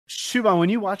Shubham, when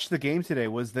you watched the game today,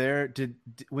 was there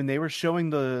when they were showing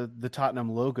the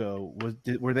Tottenham logo,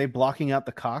 were they blocking out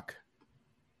the cock?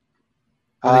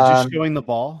 Were they just showing the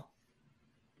ball?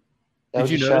 Did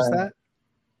you notice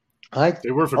that?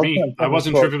 They were for me. I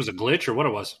wasn't sure if it was a glitch or what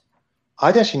it was.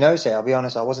 I'd actually noticed it. I'll be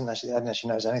honest. I didn't actually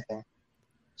notice anything.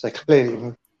 So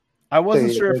clearly, I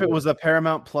wasn't sure if it was a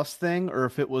Paramount Plus thing or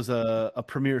if it was a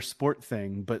Premier Sport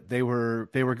thing, but they were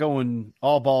going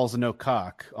all balls and no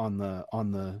cock on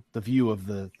the view of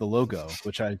the logo,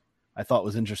 which I thought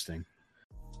was interesting.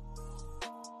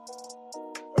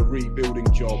 A rebuilding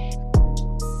job.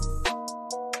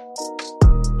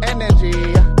 Energy.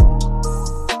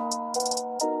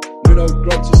 Nuno,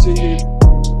 great to see you.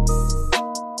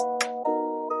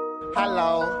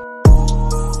 Hello.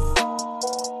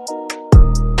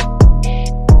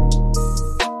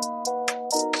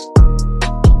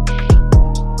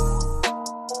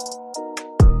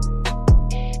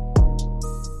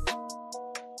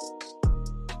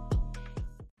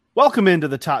 Welcome into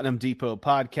the Tottenham Depot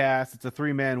podcast. It's a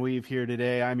three-man weave here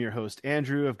today. I'm your host,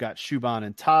 Andrew. I've got Shubham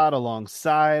and Todd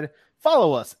alongside.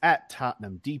 Follow us at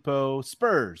Tottenham Depot.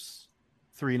 Spurs,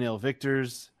 3-0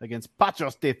 victors against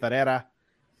Paços de Ferreira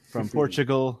from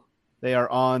Portugal. They are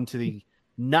on to the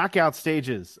knockout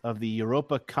stages of the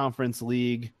Europa Conference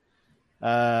League.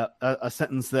 A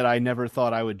sentence that I never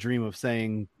thought I would dream of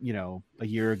saying, a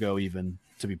year ago even,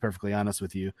 to be perfectly honest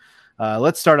with you.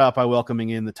 Let's start out by welcoming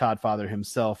in the Todd Father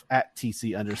himself at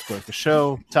TC_the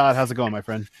show. Todd, how's it going, my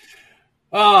friend?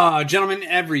 Gentlemen,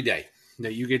 every day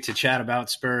that you get to chat about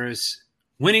Spurs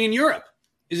winning in Europe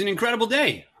is an incredible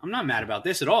day. I'm not mad about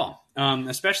this at all,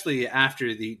 especially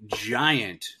after the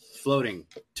giant floating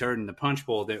turd in the punch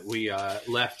bowl that we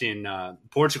left in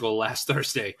Portugal last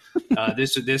Thursday.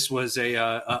 This was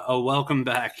a welcome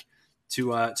back to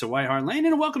White Hart Lane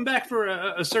and a welcome back for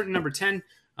a certain number 10.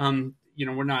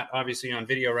 We're not obviously on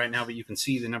video right now, but you can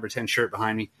see the number 10 shirt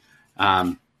behind me.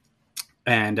 And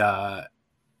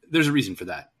there's a reason for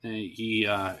that. He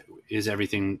is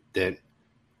everything that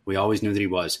we always knew that he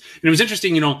was. And it was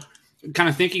interesting, kind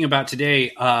of thinking about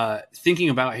today, thinking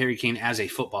about Harry Kane as a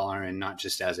footballer and not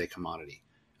just as a commodity.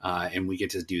 And we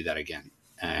get to do that again,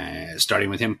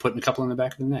 starting with him putting a couple in the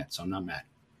back of the net. So I'm not mad.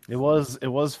 It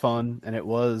was fun, and it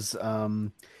was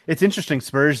it's interesting.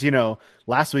 Spurs,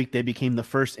 last week they became the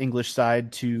first English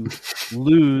side to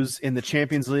lose in the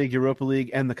Champions League, Europa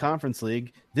League, and the Conference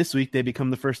League. This week they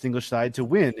become the first English side to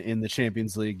win in the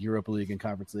Champions League, Europa League, and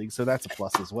Conference League. So that's a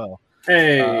plus as well.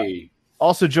 Hey.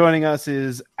 Also joining us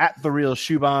is at the real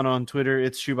Shubham on Twitter.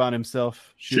 It's Shubham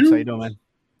himself. Shubs, how you doing, man?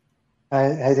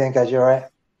 How you doing, guys? You all right?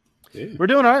 Yeah. We're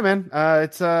doing all right, man.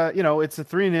 It's a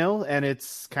 3-0, and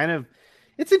it's kind of.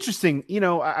 It's interesting.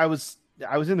 I was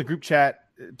in the group chat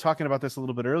talking about this a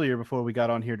little bit earlier before we got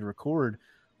on here to record.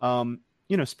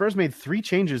 Spurs made 3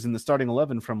 changes in the starting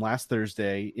 11 from last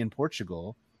Thursday in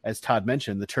Portugal, as Todd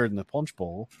mentioned, the turd in the punch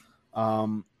bowl.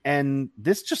 And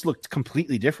this just looked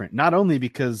completely different, not only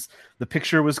because the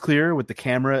picture was clear with the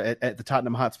camera at the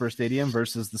Tottenham Hotspur Stadium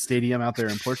versus the stadium out there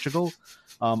in Portugal.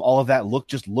 All of that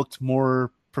looked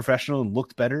more professional and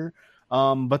looked better.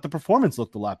 But the performance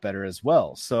looked a lot better as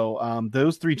well. So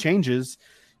those 3 changes,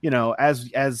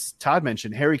 as Todd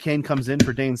mentioned, Harry Kane comes in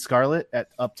for Dane Scarlett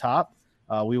up top.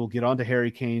 We will get on to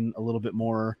Harry Kane a little bit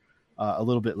more a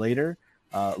little bit later.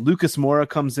 Lucas Moura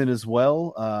comes in as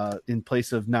well in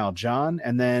place of Niall John.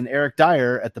 And then Eric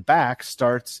Dyer at the back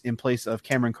starts in place of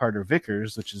Cameron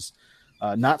Carter-Vickers, which is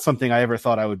not something I ever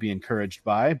thought I would be encouraged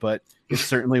by, but it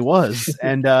certainly was.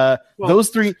 And those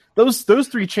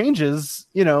three changes,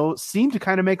 seem to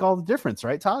kind of make all the difference,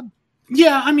 right, Todd?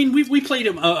 Yeah, I mean, we played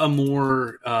a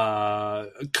more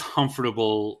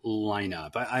comfortable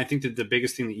lineup. I think that the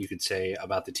biggest thing that you could say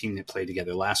about the team that played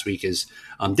together last week is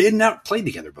they had not played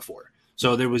together before.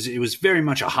 So it was very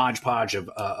much a hodgepodge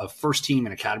of first team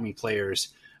and academy players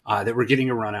that were getting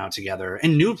a run out together,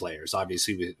 and new players,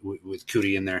 obviously with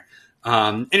Cootie in there.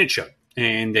 And it showed,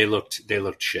 and they looked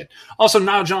shit. Also,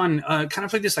 Niall John kind of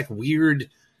played this like weird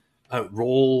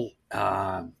role.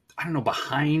 I don't know,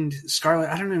 behind Scarlett.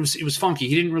 I don't know. It was funky.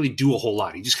 He didn't really do a whole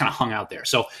lot. He just kind of hung out there.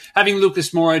 So having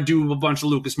Lucas Moura do a bunch of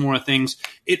Lucas Moura things,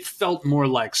 it felt more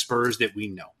like Spurs that we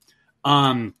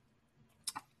know.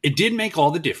 It did make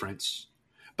all the difference.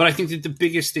 But I think that the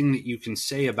biggest thing that you can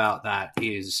say about that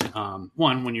is,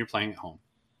 one, when you're playing at home,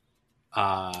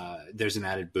 there's an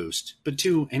added boost. But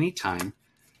 2, anytime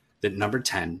that number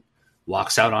 10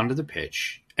 walks out onto the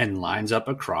pitch and lines up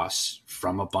across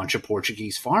from a bunch of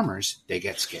Portuguese farmers, they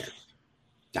get scared.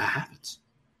 That happens.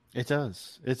 It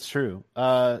does. It's true.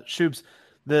 Shubes,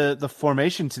 The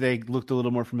formation today looked a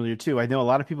little more familiar too. I know a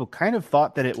lot of people kind of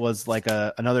thought that it was like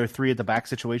another three at the back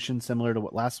situation, similar to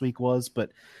what last week was,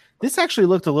 but this actually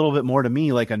looked a little bit more to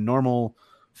me like a normal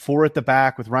four at the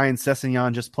back with Ryan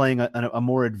Sessegnon just playing a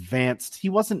more advanced. He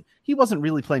wasn't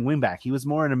really playing wingback. He was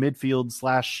more in a midfield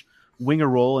 / winger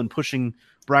role and pushing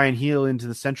Brian Heel into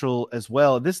the central as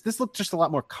well. This looked just a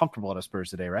lot more comfortable at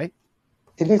Spurs today, right?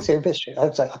 It looked a bit. I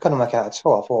couldn't make out at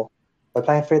all. I thought we're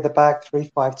playing three at the back,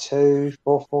 3-5-2,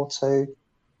 4-4-2.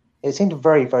 It seemed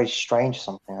very, very strange.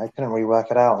 Something I couldn't really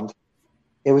work it out, and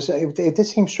it did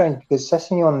seem strange because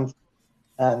Sessegnon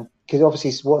and because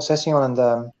obviously what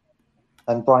Sessegnon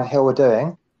and Brian Hill were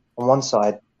doing on one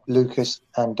side, Lucas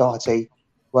and Doherty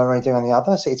weren't really doing on the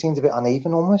other. So it seemed a bit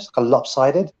uneven, almost like a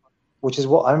lopsided, which is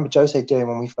what I remember Jose doing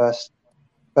when we first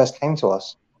came to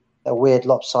us. That weird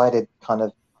lopsided kind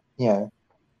of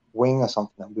wing or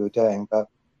something that we were doing, but.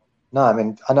 No, I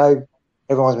mean, I know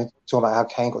everyone's been talking about how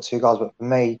Kane got 2 goals, but for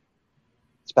me,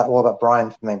 it's all about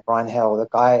Brian. For me, Brian Hill,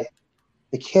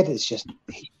 the kid is just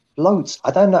he floats.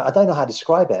 I don't know how to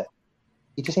describe it.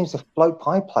 He just seems to float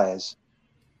by players,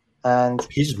 and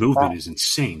his movement is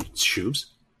insane.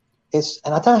 Shoes. And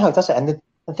I don't know how he does it. And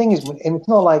the thing is, and it's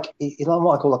not like he's not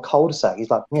what I call a cul-de-sac. He's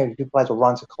like two players will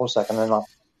run to cul-de-sac and then like,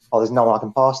 oh, there's no one I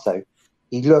can pass to.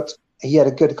 He had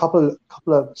a couple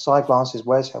of side glances.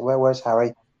 Where's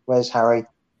Harry? Where's Harry?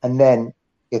 And then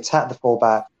he attacked the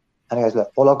fullback and he goes,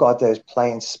 look, all I've got to do is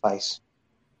play into space.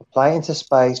 Play into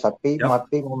space. If I beat my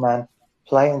big one man,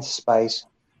 play into space,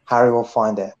 Harry will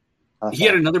find it. He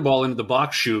had another ball into the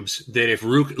box, Shubes, that if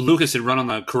Lucas had run on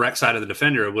the correct side of the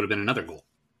defender, it would have been another goal.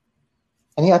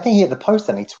 And I think he hit the post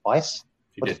then twice.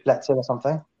 He did. Deflected or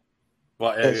something.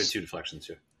 Well, he had 2 deflections,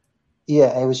 too.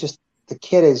 Yeah, it was just, the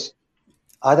kid is,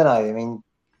 I don't know, I mean,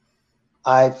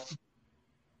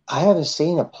 I haven't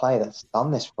seen a player that's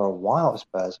done this for a while at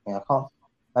Spurs. I mean,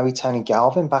 maybe Tony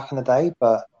Galvin back in the day,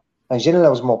 but Ginola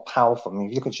was more powerful. I mean,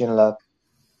 if you look at Ginola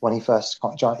when he first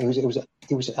joined, he was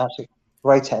absolutely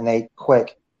great technique,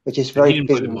 quick, which is very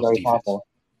visual, very powerful.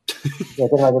 Yeah,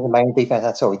 didn't have the main defense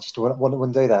at all. He just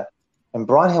wouldn't do that. And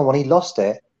Brian Hill, when he lost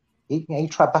it, he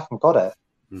tried back and got it.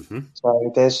 Mm-hmm.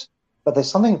 So there's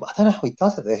something, I don't know how he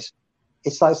does it.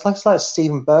 It's like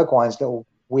Steven Bergwijn's little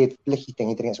weird blicky thing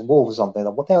he did against Wolves or something.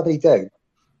 Like, what the hell did he do?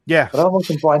 Yeah. But I'm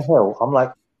watching Brian Hill. I'm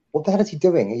like, what the hell is he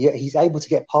doing? He's able to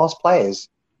get past players.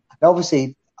 And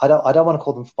obviously, I don't want to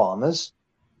call them farmers.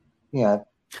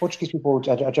 Portuguese people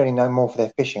generally know more for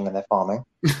their fishing than their farming.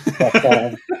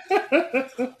 But,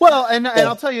 well, and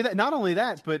I'll tell you that not only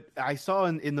that, but I saw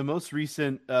in the most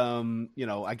recent,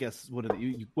 I guess what do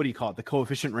you call it? The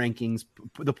coefficient rankings.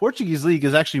 The Portuguese league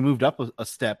has actually moved up a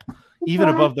step, even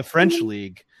above the French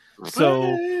league. So,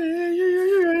 I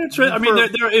mean,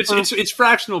 it's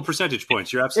fractional percentage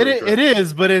points. You're absolutely correct. It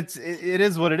is, but it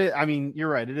is what it is. I mean, you're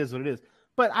right. It is what it is.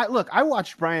 But I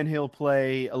watched Brian Hill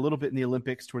play a little bit in the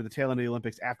Olympics, toward the tail end of the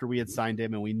Olympics, after we had signed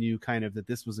him, and we knew kind of that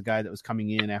this was a guy that was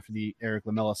coming in after the Eric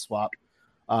Lamela swap.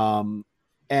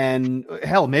 And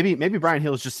hell, maybe Brian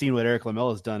Hill has just seen what Eric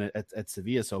Lamela has done at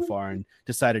Sevilla so far and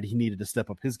decided he needed to step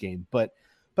up his game. But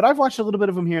I've watched a little bit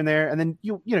of him here and there, and then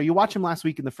you watch him last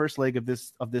week in the first leg of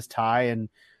this tie, and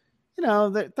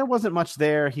there wasn't much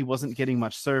there. He wasn't getting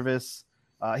much service.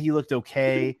 He looked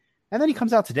okay. And then he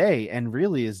comes out today and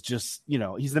really is just,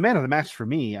 he's the man of the match for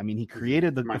me. I mean, he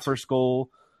created the first goal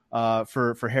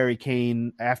for Harry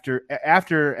Kane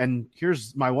after, and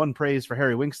here's my one praise for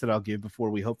Harry Winks that I'll give before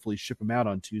we hopefully ship him out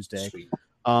on Tuesday.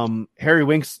 Harry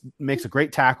Winks makes a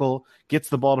great tackle, gets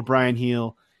the ball to Brian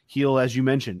Heel. Heel, as you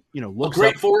mentioned, looks a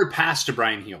great forward pass to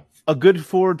Brian Heel. A good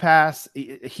forward pass.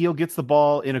 Heel gets the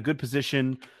ball in a good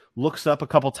position, looks up a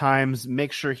couple times,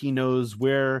 makes sure he knows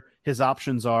where his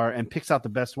options are, and picks out the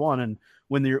best one. And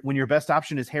when your best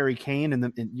option is Harry Kane in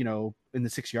the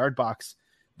 6-yard box,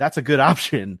 that's a good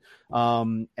option.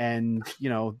 And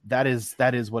that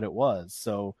is what it was.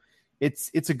 So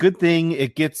it's a good thing.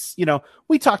 It gets,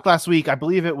 we talked last week, I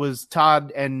believe it was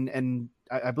Todd and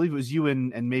I believe it was you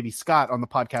and maybe Scott on the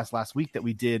podcast last week that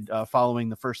we did following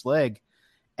the first leg.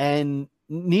 And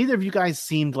neither of you guys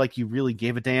seemed like you really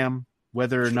gave a damn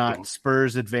whether or not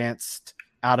Spurs advanced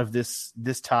out of this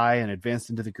tie and advanced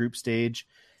into the group stage.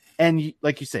 And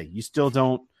like you say, you still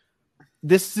don't.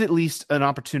 This is at least an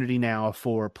opportunity now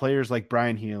for players like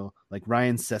Brian Heel, like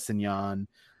Ryan Sessegnon,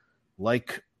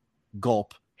 like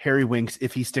Gulp, Harry Winks,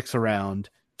 if he sticks around,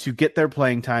 to get their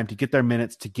playing time, to get their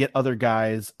minutes, to get other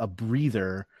guys a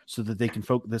breather so that they can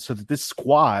focus, so that this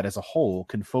squad as a whole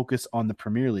can focus on the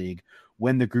Premier League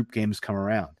when the group games come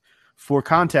around. For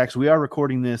context, we are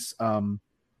recording this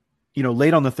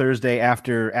late on the Thursday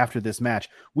after this match.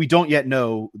 We don't yet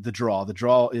know the draw. The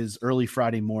draw is early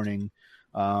Friday morning.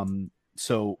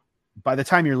 So by the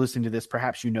time you're listening to this,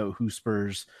 perhaps you know who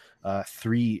Spurs'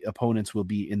 3 opponents will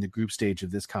be in the group stage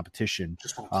of this competition.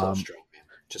 Just want close draw,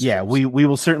 man. We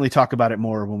will certainly talk about it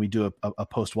more when we do a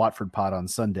post Watford pod on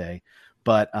Sunday.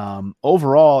 But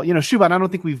overall, Shuban, I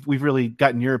don't think we've really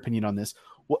gotten your opinion on this.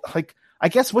 I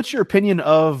guess what's your opinion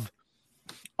of?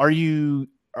 Are you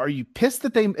pissed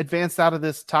that they advanced out of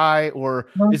this tie, or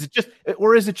is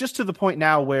it just to the point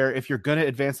now where if you're going to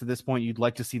advance to this point, you'd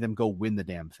like to see them go win the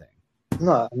damn thing?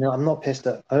 No, I'm not pissed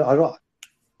at.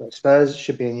 Spurs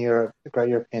should be in Europe, the great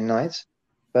European nights,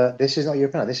 but this is not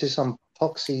European. This is some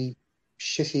poxy,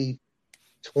 shitty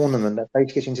tournament that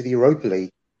basically gets into the Europa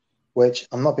League, which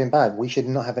I'm not being bad. We should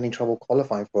not have any trouble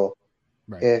qualifying for.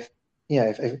 Right. If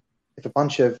a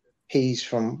bunch of peas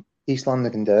from East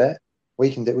London can do it,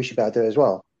 we can do. We should be able to do it as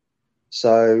well.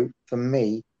 So for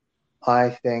me, I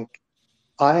think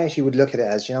I actually would look at it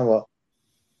as, you know what,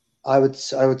 I would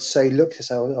say I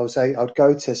would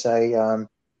go to say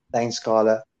Dane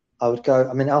Scarlett. I would go.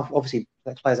 I mean, obviously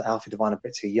players like Alfie Devine are a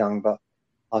bit too young, but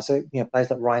I'll say players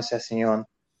like Ryan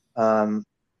Sessegnon,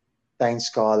 Dane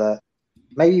Scarlett,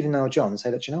 maybe even Noel John, and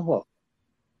say that, you know what,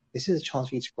 this is a chance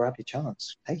for you to grab your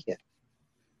chance. Take it.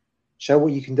 Show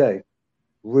what you can do.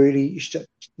 Really,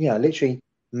 literally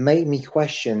make me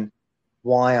question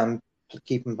why I'm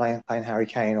keeping playing Harry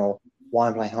Kane or why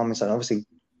I'm playing Haaland. Obviously,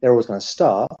 they're always going to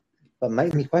start, but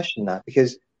make me question that,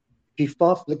 because if you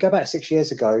go back 6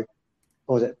 years ago,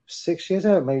 or was it 6 years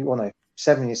ago? Maybe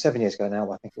 7 years ago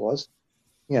now, I think it was.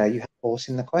 You had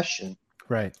forcing the question,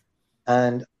 right?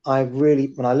 And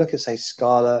when I look at, say,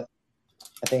 Scarlett,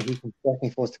 I think he can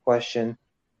definitely force the question.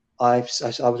 I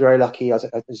was very lucky, as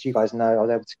you guys know, I was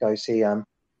able to go see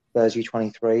Spurs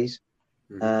U23s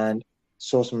and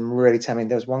saw some really tempting.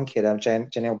 There was one kid,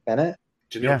 Janelle Bennett.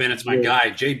 Janelle Bennett's my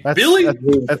guy. Billy.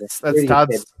 That's really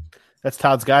Todd's. That's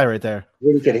Todd's guy right there.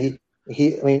 Really good.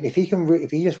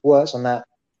 If he just works on that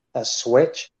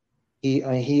switch,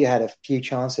 he had a few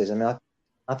chances.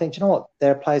 I think, you know what,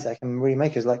 there are players that can really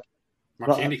make us like.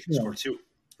 Mark Andy can score too.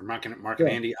 Or Mark and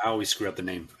Andy. I always screw up the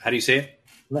name. How do you say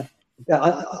it?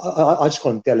 I just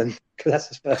call him Dylan because that's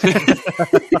his first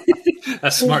name.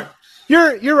 That's smart.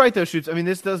 You're right though, Shoots. I mean,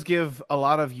 this does give a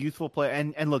lot of youthful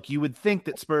play, and look, you would think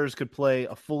that Spurs could play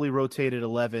a fully rotated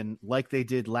 11 like they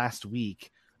did last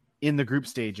week in the group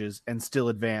stages and still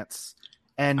advance.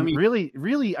 And really,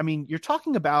 you're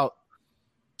talking about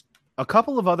a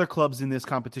couple of other clubs in this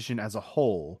competition as a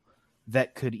whole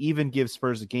that could even give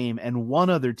Spurs a game, and one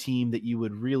other team that you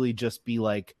would really just be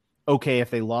like, okay, if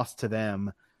they lost to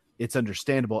them, it's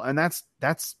understandable. And that's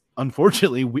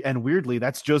unfortunately and weirdly,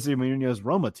 that's Jose Mourinho's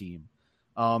Roma team.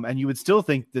 And you would still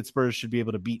think that Spurs should be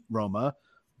able to beat Roma,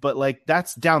 but like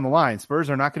that's down the line. Spurs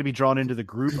are not going to be drawn into the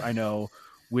group, I know,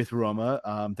 with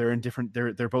Roma. They're in different,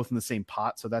 they're both in the same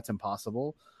pot, so that's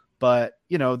impossible. But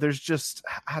there's just,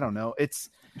 I don't know.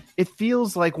 It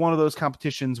feels like one of those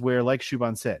competitions where, like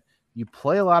Shuban said, you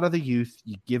play a lot of the youth,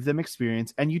 you give them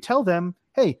experience, and you tell them,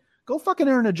 hey, go fucking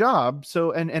earn a job.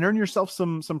 So and earn yourself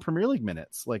some Premier League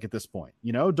minutes. Like at this point,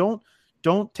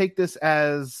 don't take this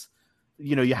as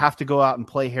you have to go out and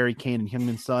play Harry Kane and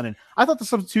Heung-min Son. And I thought the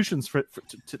substitutions for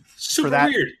that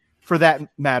weird. For that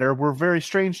matter were very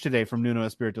strange today from Nuno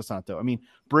Espirito Santo. I mean,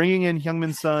 bringing in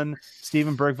Heung-min Son,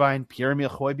 Steven Bergwijn, Pierre-Emile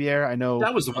Højbjerg. I know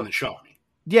that was the one that shocked me.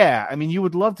 Yeah, I mean, you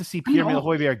would love to see Pierre-Emile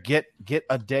Højbjerg get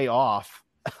a day off,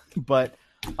 but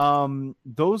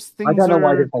those things. I don't know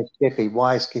why they played Skippy.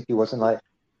 Why Skippy wasn't like?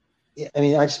 I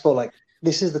mean, I just thought like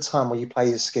this is the time where you play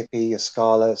your Skippy, your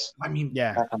Scarlets. I mean,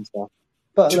 yeah, that kind of stuff.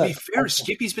 But to be fair,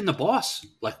 Skippy's been the boss.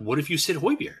 Like, what if you sit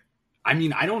Højbjerg? I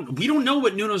mean, we don't know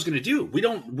what Nuno's going to do. We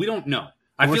don't know.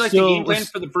 I feel like the game plan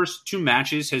for the first 2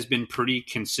 matches has been pretty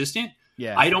consistent.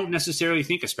 Yeah, I don't necessarily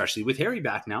think, especially with Harry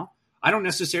back now, I don't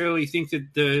necessarily think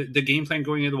that the game plan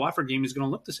going into the Watford game is going to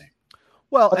look the same.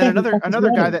 Well, and another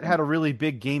guy that had a really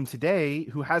big game today,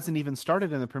 who hasn't even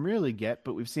started in the Premier League yet,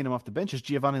 but we've seen him off the bench, is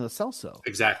Giovanni Lo Celso.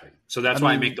 Exactly. So that's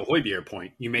why I make the Højbjerg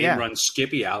point. You may run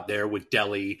Skippy out there with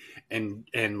Dele and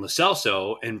Lo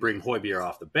Celso and bring Højbjerg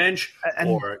off the bench,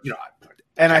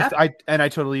 And I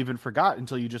totally even forgot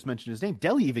until you just mentioned his name.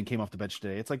 Dele even came off the bench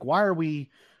today. It's like, why are we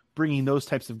bringing those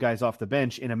types of guys off the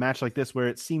bench in a match like this where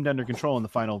it seemed under control in the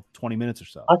final 20 minutes or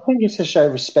so? I think it's to show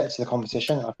respect to the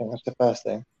competition. I think that's the first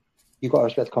thing. You've got to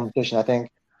respect the competition. I think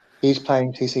he's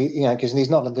playing TC, because he's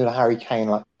not going to do a Harry Kane,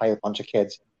 like play a bunch of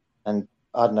kids and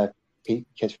I don't know,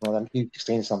 kids from all them,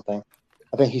 U16 or something.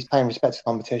 I think he's paying respect to the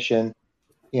competition.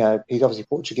 He's obviously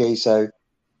Portuguese, so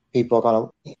people are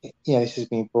going to, this is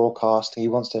being broadcast. He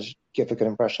wants to give a good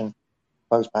impression.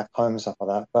 folks back home and stuff like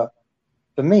that. But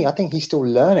for me, I think he's still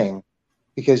learning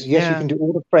because, yes, you can do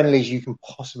all the friendlies you can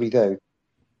possibly do.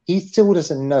 He still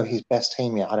doesn't know his best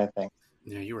team yet, I don't think.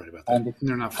 Yeah, you're right about that. And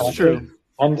they're not fully true.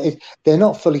 And they're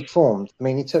not fully formed. I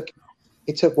mean, it took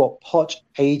what, Poch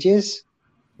ages?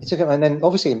 It took him, and then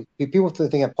obviously people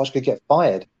think that Poch could get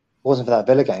fired. It wasn't for that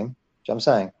Villa game. Do you know what I'm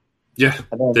saying? Yeah,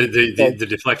 the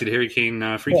deflected Harry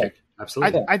Kane free kick.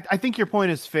 Absolutely. I think your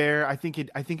point is fair. I think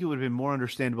it would have been more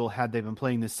understandable had they been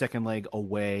playing this second leg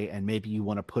away, and maybe you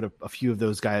want to put a few of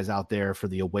those guys out there for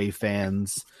the away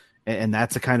fans, and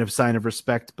that's a kind of sign of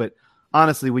respect. But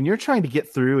honestly, when you're trying to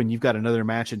get through and you've got another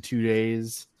match in 2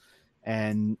 days,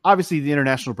 and obviously the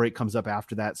international break comes up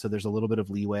after that, so there's a little bit of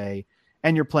leeway,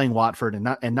 and you're playing Watford,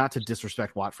 and not to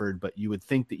disrespect Watford, but you would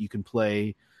think that you can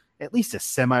play at least a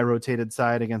semi-rotated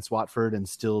side against Watford and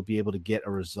still be able to get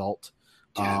a result.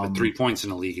 Yeah, but 3 points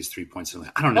in the league is 3 points in the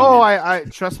league. I don't know. Oh, I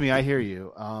trust me, I hear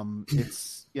you.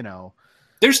 It's,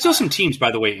 there's still some teams,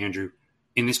 by the way, Andrew,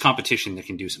 in this competition that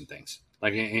can do some things.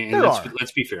 Like, and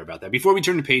let's be fair about that. Before we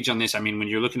turn the page on this, I mean, when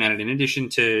you're looking at it, in addition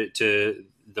to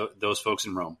those folks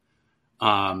in Rome,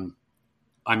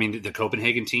 I mean, the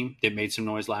Copenhagen team that made some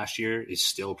noise last year is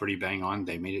still pretty bang on.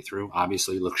 They made it through.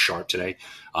 Obviously, look sharp today.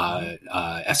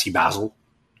 SC Basel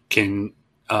can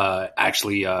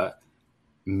actually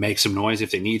make some noise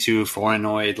if they need to.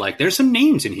 Florenoid, like there's some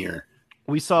names in here.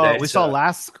 We saw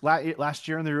last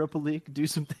year in the Europa League do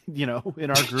something, in our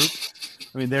group.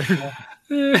 I mean,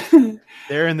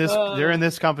 they're in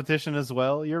this competition as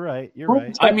well. You're right.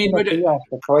 I mean, but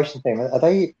the Croatian team, are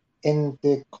they in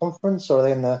the conference or are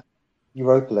they in the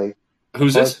Europa League?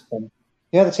 Who's this?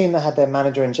 The team that had their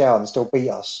manager in jail and still beat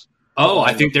us. Oh,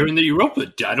 I think they're in the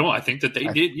Europa. I think that they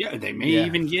did. Yeah, they may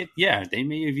even get. Yeah, they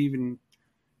may have even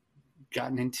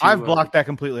gotten into. I've blocked that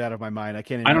completely out of my mind. I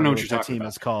can't. I don't know what your talking team about.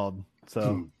 Is called.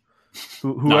 So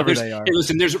whoever they are. Hey,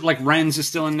 listen, there's like Rennes is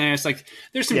still in there. It's like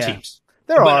there's some teams.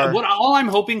 There are. All I'm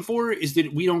hoping for is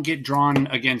that we don't get drawn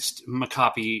against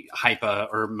Maccabi Haifa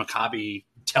or Maccabi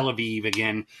Tel Aviv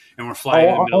again, and we're flying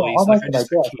in the Middle East.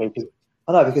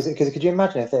 I know because could you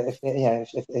imagine if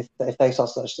they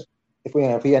start if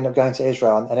we end up going to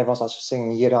Israel and everyone starts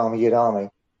singing Yid Army,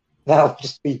 that would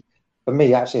just be for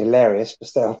me actually hilarious. But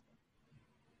still,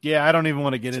 yeah, I don't even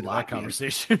want to get into that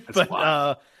conversation.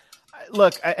 But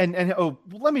look, and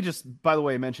let me just by the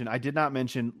way mention I did not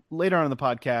mention later on in the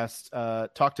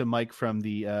podcast. Talk to Mike from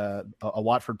the a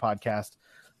Watford podcast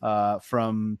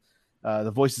from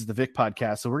the Voices of the Vic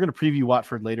podcast. So we're going to preview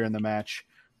Watford later in the match.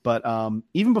 But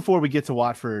even before we get to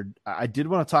Watford, I did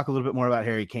want to talk a little bit more about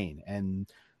Harry Kane and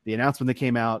the announcement that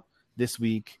came out this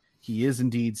week. He is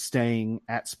indeed staying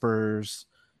at Spurs.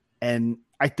 And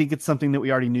I think it's something that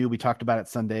we already knew. We talked about it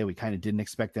Sunday. We kind of didn't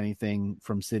expect anything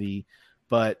from City.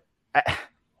 But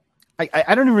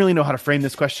I don't even really know how to frame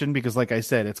this question because, like I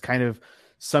said, it's kind of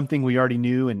something we already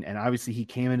knew. And obviously he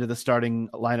came into the starting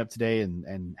lineup today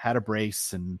and had a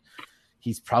brace, and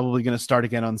he's probably going to start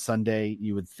again on Sunday,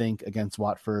 you would think, against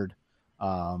Watford.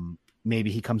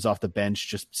 Maybe he comes off the bench,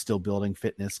 just still building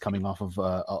fitness coming off of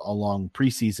a long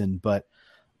preseason. But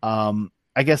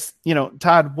I guess,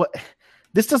 Todd,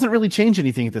 this doesn't really change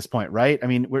anything at this point, right? I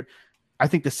mean, I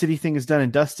think the City thing is done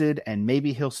and dusted, and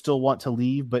maybe he'll still want to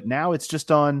leave. But now it's just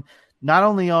not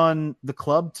only on the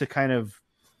club to kind of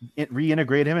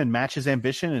reintegrate him and match his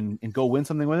ambition and go win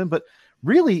something with him, but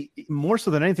really more so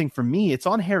than anything for me, it's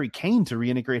on Harry Kane to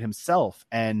reintegrate himself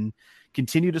and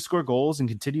continue to score goals and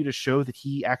continue to show that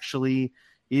he actually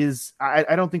is.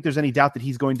 I don't think there's any doubt that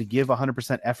he's going to give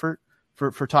 100% effort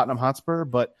for Tottenham Hotspur,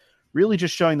 but really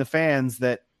just showing the fans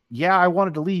that, yeah, I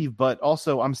wanted to leave, but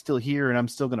also I'm still here and I'm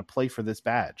still going to play for this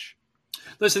badge.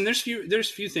 Listen, there's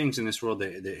few things in this world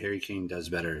that Harry Kane does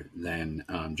better than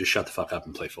just shut the fuck up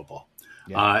and play football.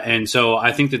 Yeah. And so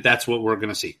I think that's what we're going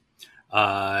to see.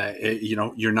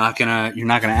 You're not gonna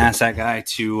ask that guy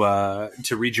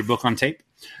to read your book on tape.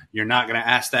 You're not gonna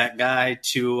ask that guy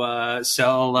to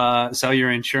sell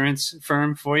your insurance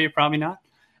firm for you. Probably not.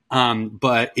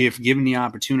 But if given the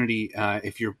opportunity,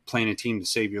 if you're playing a team to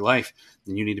save your life,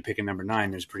 then you need to pick a number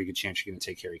 9. There's a pretty good chance you're going to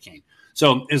take Harry Kane.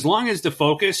 So as long as the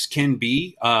focus can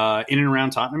be in and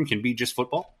around Tottenham, can be just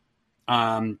football,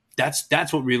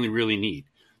 that's what really, really need.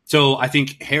 So I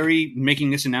think Harry making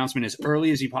this announcement as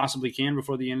early as he possibly can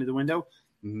before the end of the window,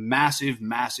 massive,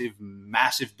 massive,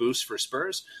 massive boost for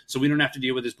Spurs. So we don't have to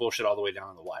deal with this bullshit all the way down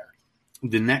on the wire.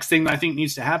 The next thing that I think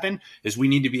needs to happen is we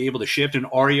need to be able to shift an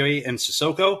Aurier and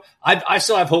Sissoko. I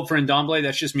still have hope for Ndombele.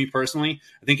 That's just me personally.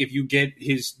 I think if you get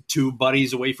his 2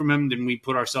 buddies away from him, then we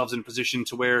put ourselves in a position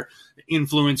to where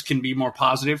influence can be more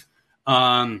positive.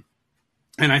 And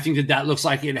I think that looks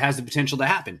like it has the potential to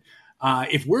happen.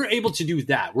 If we're able to do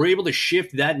that, we're able to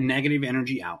shift that negative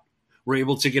energy out. We're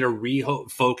able to get a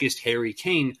refocused Harry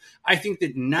Kane. I think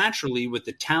that naturally, with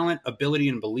the talent, ability,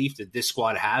 and belief that this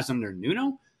squad has under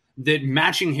Nuno, that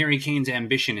matching Harry Kane's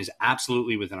ambition is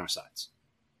absolutely within our sights.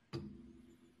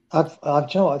 Do you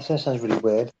know what? This sounds really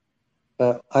weird,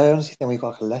 but I honestly think we've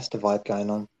got like a Leicester vibe going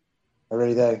on. I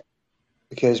really do.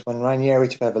 Because when Ranieri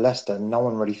took over Leicester, no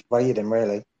one really rated him,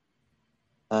 really.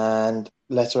 And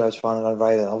Leicester was flying under the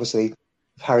radar. Obviously,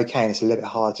 with Harry Kane, it's a little bit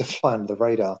hard to fly under the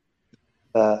radar.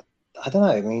 But I don't know.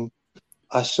 I mean,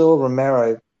 I saw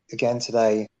Romero again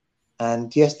today,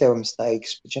 and yes, there were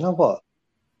mistakes, but you know what?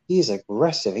 He's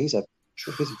aggressive. He's a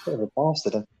bit of a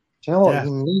bastard. And do you know what? Yeah.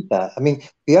 You need that. I mean,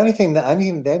 the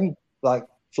only like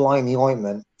flying the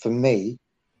ointment for me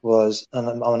was, and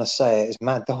I want to say it, is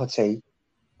Matt Doherty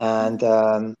and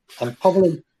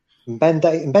probably Ben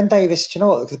Davis. Do you know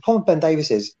what? The problem with Ben Davis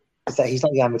is that he's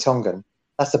not Jan Vertonghen.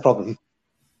 That's the problem.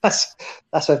 That's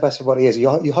what he is.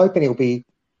 You're hoping he'll be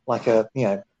like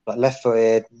like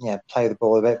left-footed, play the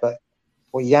ball a bit. But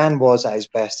what Jan was at his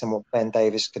best, and what Ben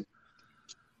Davis couldn't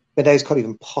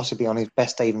even possibly on his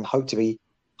best day even hope to be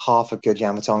half a good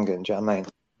Jan Vertonghen. Do you know what I mean?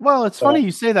 Well, it's funny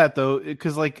you say that though,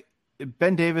 because like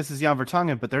Ben Davis is Jan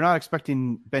Vertonghen, but they're not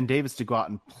expecting Ben Davis to go out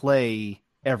and play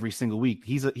every single week.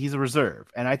 He's a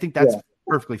reserve, and I think that's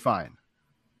perfectly fine.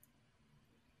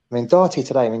 I mean, Doherty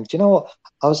today. I mean, do you know what?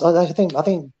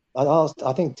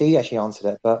 I think D actually answered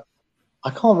it, but I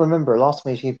can't remember last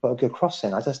time he put a good cross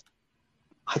in. I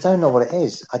don't know what it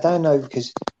is. I don't know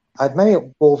because maybe at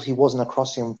Wolves he wasn't a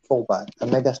crossing fullback,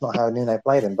 and maybe that's not how Nuno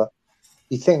played him. But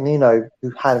you think Nuno,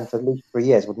 who had him for at least 3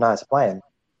 years, would know how to play him.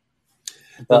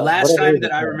 The last time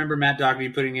that I remember Matt Doherty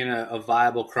putting in a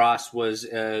viable cross was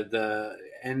the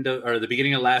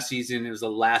beginning of last season. It was a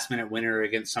last-minute winner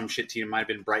against some shit team. It might have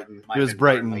been Brighton. It was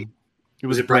Brighton.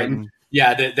 Was it Brighton?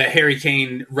 Yeah, the Harry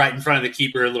Kane right in front of the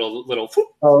keeper, little.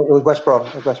 Oh, it was West Brom.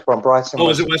 It was West Brom. Brighton. Oh,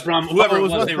 was it West Brom? Whoever it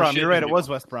was West Brom. You're right. It was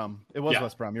West Brom. It was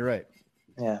West Brom. You're right.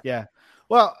 Yeah.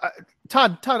 Well,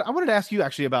 Todd, I wanted to ask you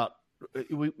actually about.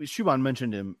 Shuban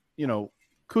mentioned him.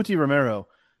 Cuti Romero.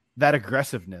 That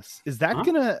aggressiveness is that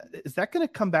gonna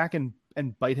come back and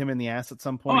bite him in the ass at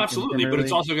some point? Oh, absolutely. But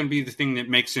it's also going to be the thing that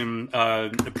makes him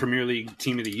the Premier League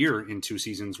Team of the Year in 2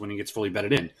 seasons when he gets fully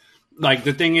bedded in. Like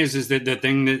the thing is that the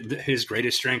thing that his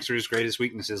greatest strengths or his greatest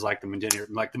weaknesses, like the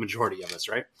majority of us,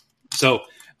 right? So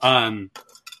I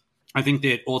think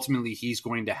that ultimately he's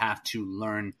going to have to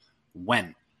learn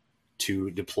when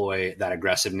to deploy that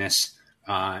aggressiveness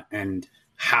and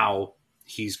how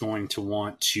he's going to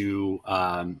want to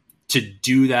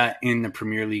do that in the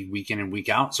Premier League week in and week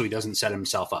out, so he doesn't set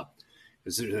himself up.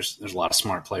 Because there's a lot of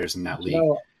smart players in that league.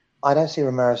 I don't see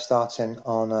Romero starting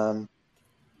on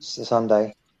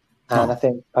Sunday, and I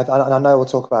think I know we'll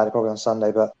talk about it probably on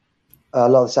Sunday, but a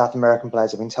lot of the South American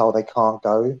players have been told they can't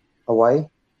go away,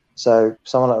 so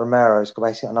someone like Romero has got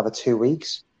basically another 2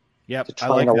 weeks to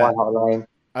train a White Hart Lane.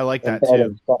 I like that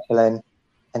too.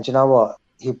 And do you know what?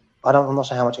 I'm not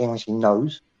sure how much English he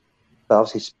knows, but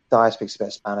obviously Dyer speaks a bit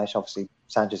of Spanish. Obviously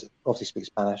Sanchez obviously speaks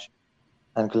Spanish,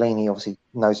 and Galini obviously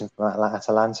knows him from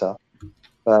Atalanta.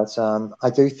 But I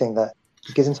do think that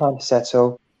it gives him time to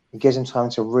settle. It gives him time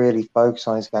to really focus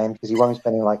on his game because he won't be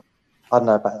spending about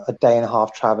a day and a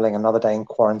half traveling, another day in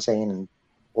quarantine, and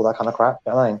all that kind of crap.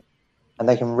 You know what I mean? And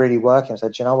they can really work him. So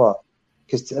do you know what?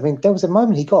 Because there was a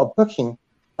moment he got a booking,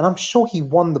 and I'm sure he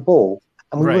won the ball,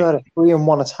 and we were at a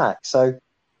 3-1 attack. So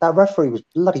that referee was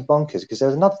bloody bonkers because there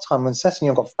was another time when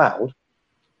Sessegnon got fouled,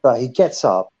 but he gets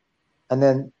up, and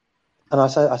I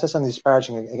said something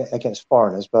disparaging against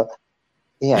foreigners, but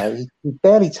he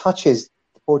barely touches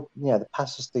the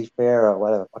Passos de Ferreira or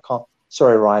whatever. I can't.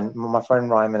 Sorry, Ryan, my friend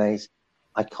Ryan Menez.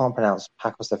 I can't pronounce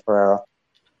Pacos de Ferreira.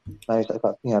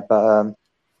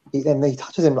 He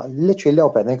touches him literally a little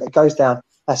bit, and then it goes down.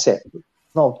 That's it.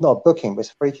 Not a booking, but it's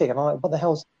a free kick. And I'm like, what the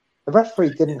hell's... The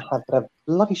referee didn't have a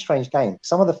bloody strange game.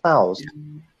 Some of the fouls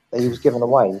that he was giving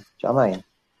away, do you know what I mean?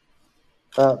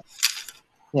 But,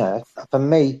 for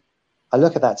me, I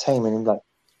look at that team and Ryan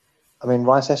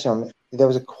Sessegnon, there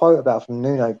was a quote about from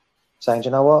Nuno saying, do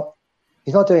you know what?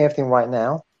 He's not doing everything right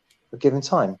now, but give him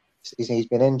time. He's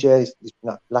been injured. He's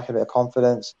been lacking a bit of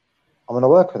confidence. I'm going to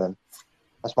work with him.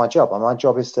 That's my job. And my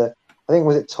job is to... I think,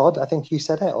 was it Todd? I think you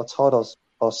said it, or Todd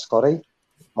or Scotty.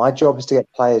 My job is to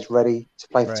get players ready to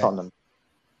play for Tottenham.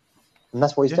 And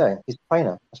that's what he's doing. He's a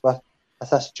trainer. That's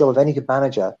the job of any good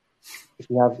manager. If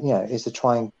you have, is to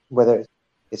try and, whether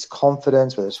it's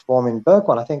confidence, whether it's forming.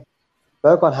 Bergwijn, I think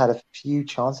Bergwijn had a few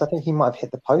chances. I think he might have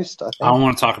hit the post. I don't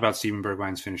want to talk about Steven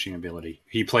Bergwijn's finishing ability.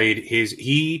 He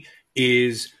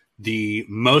is the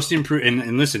most improved,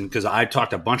 and listen, because I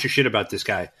talked a bunch of shit about this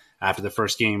guy after the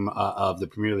first game of the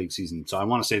Premier League season. So I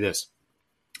want to say this.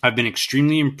 I've been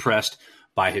extremely impressed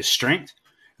by his strength,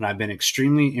 and I've been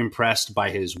extremely impressed by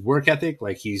his work ethic.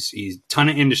 Like he's ton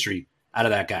of industry out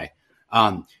of that guy.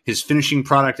 His finishing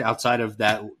product outside of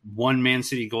that one Man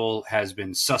City goal has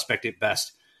been suspect at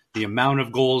best. The amount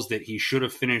of goals that he should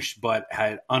have finished but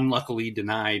had unluckily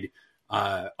denied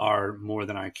are more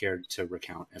than I cared to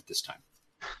recount at this time.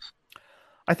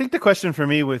 I think the question for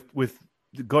me with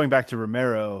going back to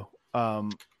Romero,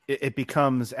 it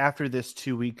becomes after this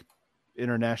 2-week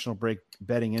international break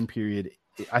betting in period.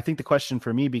 I think the question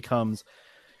for me becomes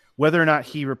whether or not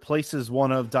he replaces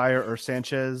one of Dyer or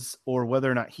Sanchez, or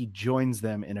whether or not he joins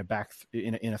them in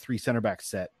a 3 center back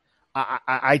set.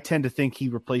 I tend to think he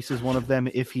replaces one of them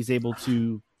if he's able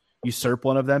to usurp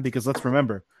one of them, because let's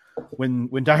remember when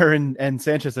Dyer and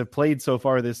Sanchez have played so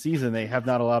far this season, they have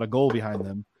not allowed a goal behind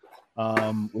them,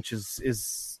 which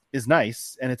is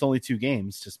nice. And it's only 2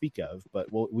 games to speak of, but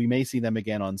we may see them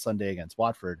again on Sunday against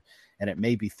Watford, and it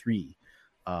may be 3.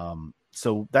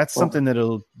 So that's something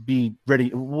that'll be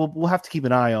ready. We'll have to keep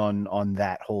an eye on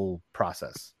that whole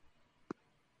process.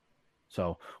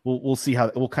 So we'll see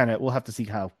how we'll have to see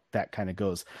how that kind of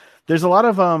goes. There's a lot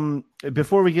of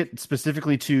before we get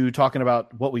specifically to talking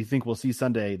about what we think we'll see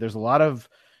Sunday, there's a lot of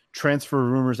transfer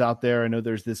rumors out there. I know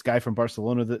there's this guy from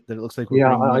Barcelona that it looks like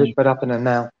I just read up on him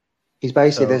now. He's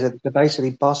basically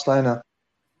basically Barcelona.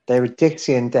 They're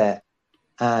ridiculously in debt,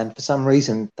 and for some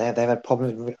reason they've had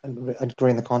problems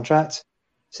agreeing the contract.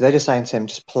 So they're just saying to him,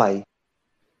 just play.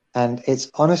 And it's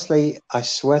honestly, I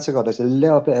swear to God, there's a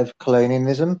little bit of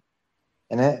colonialism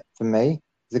in it for me.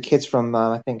 The kid's from,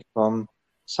 I think, from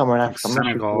somewhere in Africa.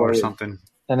 Senegal or something.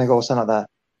 Senegal or something like that.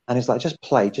 And he's like, just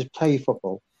play your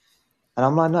football. And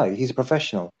I'm like, no, he's a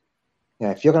professional. You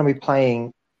know, if you're going to be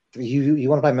playing, you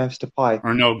want to play Memphis Depay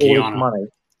or no, all this Guyana. money,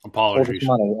 Apologies. all this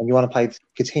money, and you want to play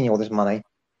Coutinho all this money,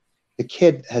 the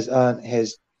kid has earned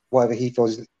his whatever he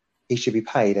feels he should be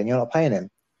paid, and you're not paying him.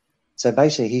 So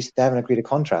basically, they haven't agreed a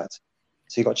contract.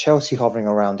 So you've got Chelsea hovering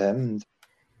around him. And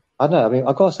I don't know. I mean,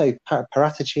 I've got to say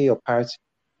Paratici or Parat.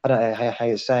 I don't know how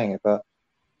you're saying it, but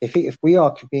if we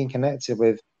are being connected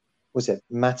with, was it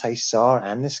Maté Sarr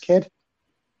and this kid,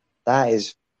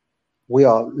 we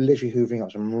are literally hoovering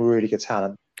up some really good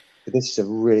talent. But this is a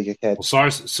really good kid.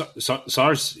 Well,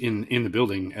 Sarr's in the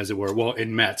building, as it were. Well,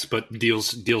 in Metz, but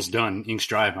deal's done. Inks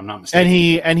Drive, I'm not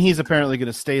mistaken. And he's apparently going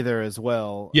to stay there as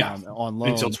well. Yeah, on loan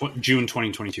until June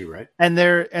 2022, right? And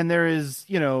there is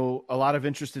a lot of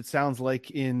interest. It sounds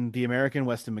like in the American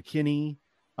Weston McKennie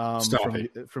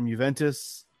from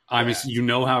Juventus. You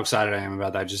know how excited I am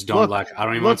about that. Just don't I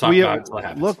don't even want to talk about it until it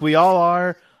happens. Look, we all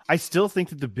are. I still think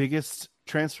that the biggest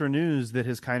transfer news that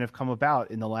has kind of come about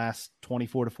in the last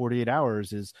 24 to 48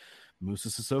 hours is Moussa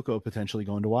Sissoko potentially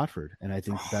going to Watford. And I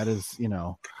think that is,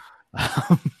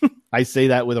 I say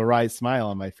that with a wry smile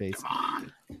on my face.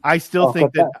 I still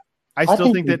think that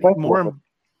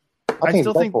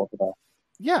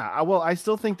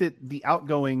the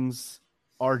outgoings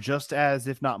are just as,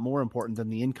 if not more important than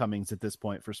the incomings at this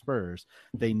point for Spurs.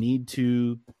 They need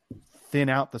to thin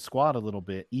out the squad a little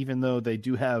bit, even though they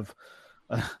do have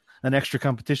an extra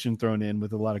competition thrown in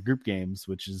with a lot of group games,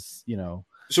 which is,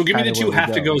 So give me the 2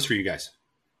 have to goes for you guys.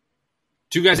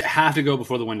 2 guys that have to go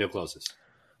before the window closes.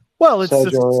 Well, it's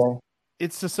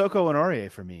Sissoko and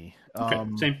Aurier for me.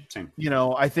 Okay, same.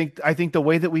 I think the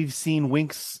way that we've seen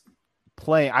Winks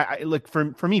play, I look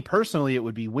for me personally, it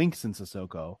would be Winks and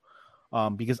Sissoko,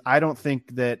 because I don't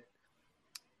think that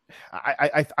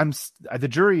I'm the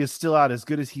jury is still out. As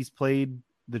good as he's played,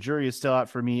 the jury is still out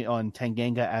for me on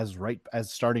Tanganga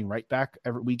as starting right back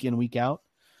every week in, week out.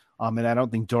 And I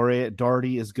don't think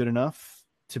Doherty is good enough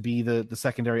to be the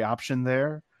secondary option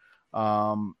there.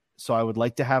 So I would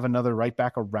like to have another right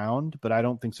back around, but I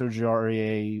don't think Sergio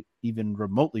Aurier even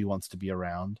remotely wants to be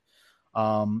around.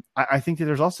 I think that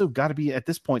there's also got to be, at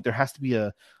this point, there has to be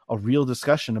a real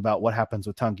discussion about what happens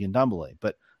with Tanguy Ndombele.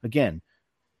 But again,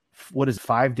 what is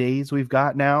 5 days we've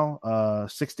got now,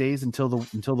 6 days until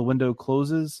the window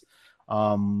closes.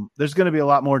 There's going to be a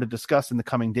lot more to discuss in the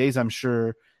coming days, I'm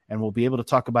sure. And we'll be able to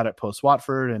talk about it post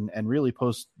Watford and really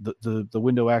post the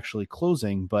window actually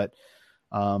closing. But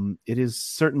it is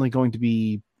certainly going to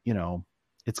be,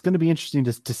 it's going to be interesting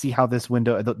to see how this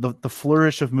window, the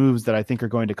flourish of moves that I think are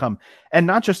going to come, and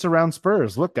not just around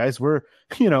Spurs. Look, guys,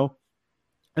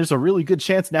 there's a really good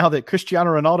chance now that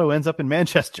Cristiano Ronaldo ends up in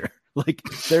Manchester. Like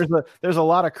there's a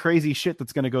lot of crazy shit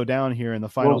that's going to go down here in the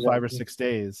final 5 or 6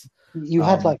 days. You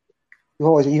had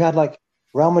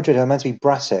Real Madrid are meant to be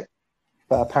Brassic,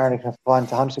 but apparently can find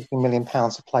 £160 million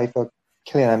to play for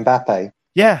Kylian Mbappe.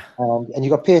 Yeah, And you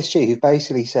got PSG who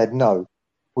basically said no,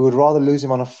 we would rather lose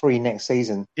him on a free next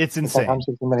season it's than take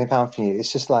insane. £160 million from you.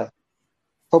 It's just like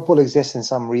football exists in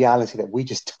some reality that we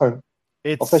just don't.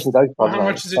 It's Especially those Well,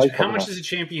 clubs, mate. how much is a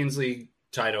Champions League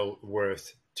title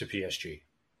worth to PSG?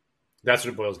 That's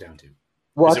what it boils down to.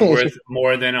 Well, Is I it think worth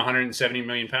more than 170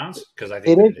 million pounds? Because I it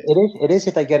think that is. it is. It is. It is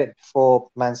if they get it before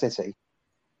Man City.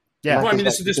 yeah. Well, I mean,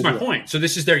 Because, this is my point. So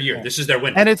this is their year. Yeah. This is their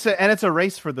window. And it's a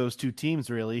race for those two teams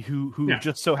really, who Yeah.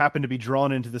 just so happen to be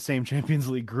drawn into the same Champions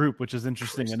League group, which is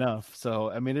interesting enough.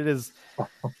 So I mean,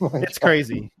 it's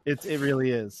crazy. It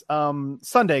really is.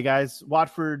 Sunday, guys,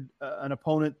 Watford, an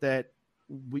opponent that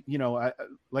we,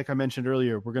 like I mentioned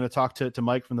earlier, we're going to talk to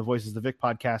Mike from the Voices of the Vic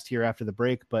podcast here after the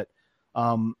break, but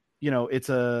it's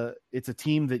a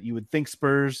team that you would think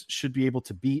Spurs should be able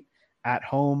to beat at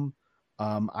home.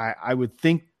 I would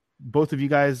think both of you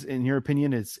guys, in your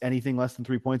opinion, is anything less than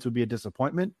 3 points would be a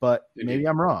disappointment, but maybe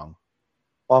I'm wrong.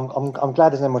 Well, I'm glad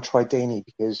there's no more Troy Deeney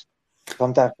because if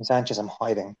I'm down from Sanchez, I'm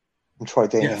hiding from Troy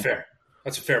Deeney. Yeah, fair.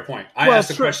 That's a fair point. I asked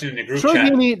the question in the group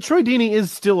chat. Troy Deeney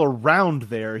is still around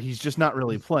there. He's just not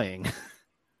really playing.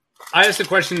 I asked the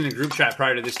question in the group chat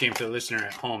prior to this game for the listener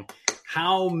at home.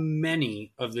 How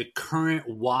many of the current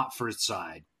Watford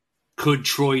side could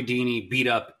Troy Deeney beat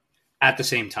up at the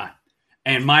same time?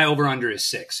 And my over-under is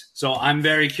 6. So I'm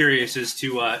very curious as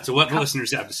to what the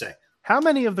listeners have to say. How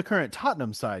many of the current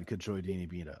Tottenham side could Troy Deeney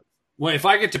beat up? Well, if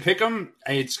I get to pick them,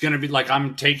 it's going to be like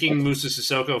I'm taking Moussa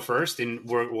Sissoko first, and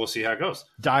we'll see how it goes.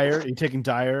 Dyer, are you taking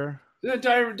Dyer?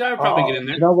 Dyer probably get in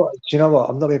there. Do you know what?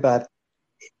 I'm not being bad.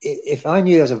 If I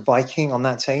knew there was a Viking on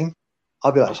that team,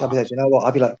 I'd be like, do you know what?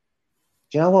 I'd be like,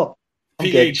 do you know what?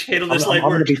 PH, handle this light work. I'm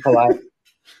going to be polite.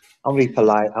 I'm going to be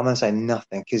polite. I'm going to say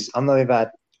nothing because I'm not being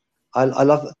bad. I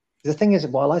love the thing is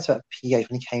what I liked about PH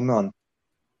when he came on,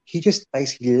 he just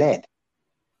basically led.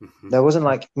 Mm-hmm. There wasn't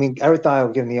Eric Dyer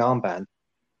was given the armband,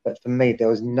 but for me there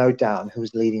was no doubt who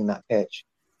was leading that pitch,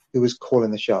 who was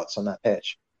calling the shots on that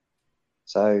pitch.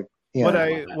 So what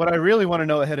I really want to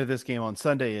know ahead of this game on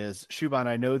Sunday is, Shuban,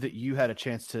 I know that you had a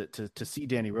chance to see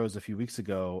Danny Rose a few weeks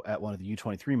ago at one of the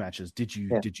U23 matches. Did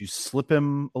you slip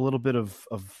him a little bit of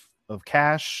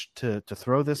cash to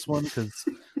throw this one? Because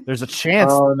there's a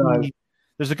chance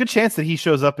there's a good chance that he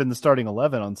shows up in the starting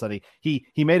 11 on Sunday. He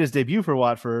made his debut for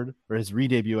Watford, or his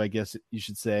re-debut, I guess you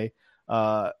should say,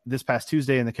 this past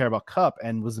Tuesday in the Carabao Cup,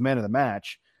 and was the man of the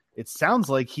match. It sounds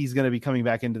like he's going to be coming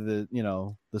back into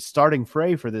the starting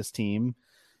fray for this team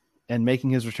and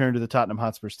making his return to the Tottenham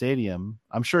Hotspur Stadium.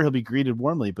 I'm sure he'll be greeted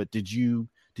warmly, but did you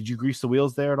grease the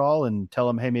wheels there at all and tell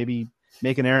him, hey, maybe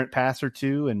make an errant pass or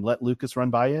two and let Lucas run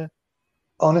by you?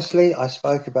 Honestly, I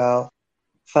spoke about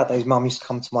the fact that his mum used to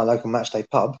come to my local matchday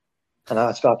pub, and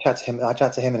I chat to him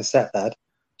and his stepdad,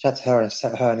 chat to her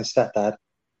and his stepdad,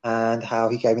 and how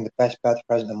he gave me the best birthday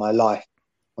present of my life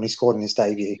when he scored in his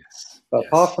debut. But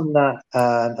apart from that,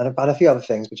 and about a few other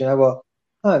things, but you know what?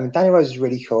 No, I mean, Danny Rose is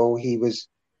really cool. He was,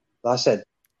 like I said,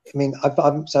 I mean, I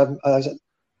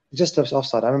just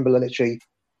offside. I remember literally,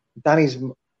 Danny's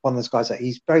one of those guys that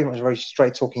he's very much a very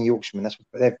straight talking Yorkshireman.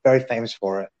 They're very famous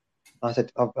for it. And I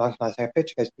said, can I take a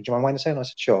picture? He goes, would you mind waiting a second? I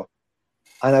said, sure.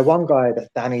 I know one guy that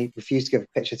Danny refused to give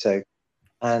a picture to,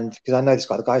 and because I know this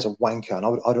guy, the guy's a wanker, and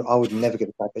I would never give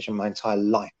a picture in my entire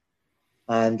life.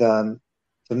 And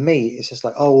for me, it's just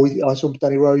like, I saw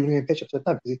Danny Rowe, you need a picture. I said,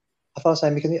 no, because I thought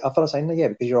I was saying, no, yeah,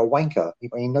 because you're a wanker.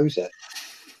 He knows it.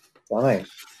 You know what I mean?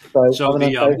 So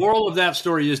the moral of that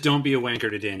story is don't be a wanker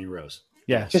to Danny Rose.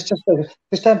 Yeah. Just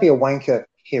don't be a wanker,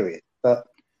 period. But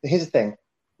here's the thing.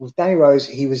 With Danny Rose,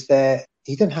 he was there.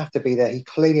 He didn't have to be there. He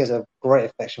clearly has a great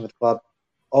affection for the club.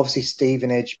 Obviously,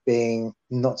 Stevenage being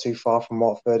not too far from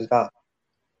Watford, about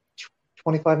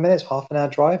 25 minutes, half an hour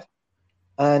drive.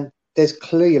 And there's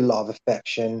clearly a lot of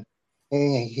affection.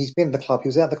 He's been at the club. He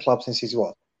was at the club since he's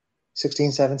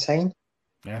 16, 17?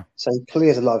 Yeah. So he clearly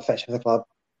has a lot of affection for the club.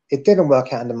 It didn't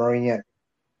work out under Mourinho.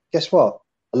 Guess what?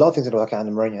 A lot of things didn't work out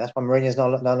under Mourinho. That's why Mourinho's no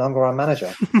longer our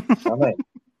manager. You know what I mean?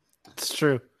 It's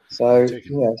true. So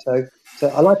so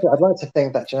I'd like to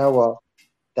think that, you know what,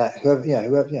 that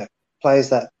whoever players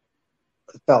that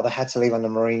felt they had to leave under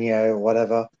Mourinho or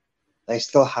whatever, they're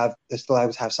still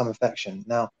able to have some affection.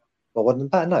 Now, but what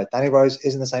about no? Danny Rose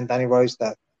isn't the same Danny Rose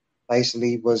that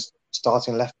basically was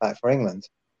starting left back for England.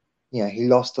 He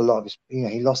lost a lot of his.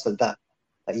 He lost that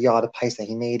yard of pace that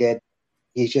he needed.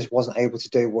 He just wasn't able to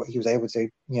do what he was able to,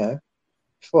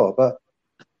 before. But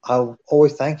I'll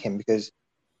always thank him because,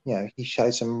 he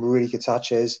showed some really good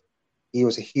touches. He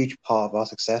was a huge part of our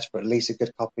success for at least a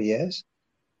good couple of years.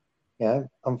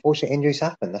 Unfortunately, injuries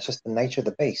happen. That's just the nature of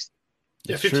the beast.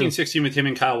 Yeah, 15-16 with him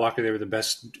and Kyle Walker, they were the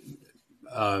best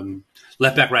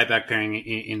left back, right back pairing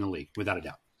in the league, without a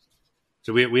doubt.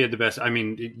 So we had the best. I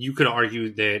mean, you could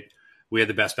argue that we had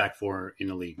the best back four in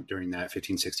the league during that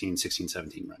 15-16,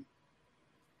 16-17 run.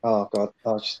 Oh God,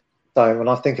 so when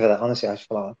I think of that, honestly, I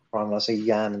feel like I'm crying when I see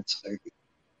Jan and Toby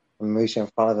and Musa in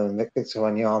front of them, and Victor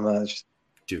Wanyama.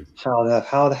 Dude, how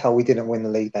the hell we didn't win the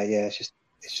league that year? It's just.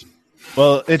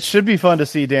 Well, it should be fun to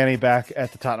see Danny back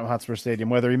at the Tottenham Hotspur Stadium,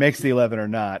 whether he makes the 11 or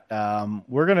not.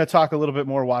 We're going to talk a little bit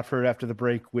more Watford after the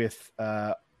break with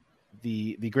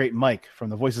the great Mike from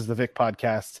the Voices of the Vic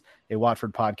podcast, a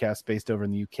Watford podcast based over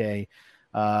in the UK.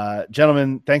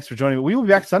 Gentlemen, thanks for joining me. We will be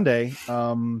back Sunday,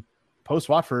 post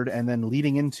Watford, and then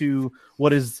leading into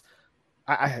what is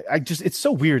I just, it's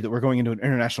so weird that we're going into an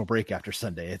international break after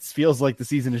Sunday. It feels like the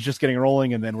season is just getting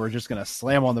rolling, and then we're just going to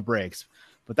slam on the brakes.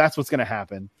 But that's what's going to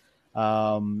happen.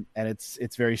 And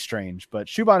it's very strange. But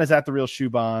Shuban is at The Real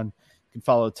Shuban. You can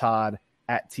follow Todd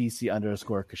at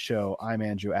TC_Kasho. I'm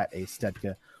Andrew at A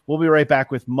Stedka. We'll be right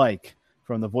back with Mike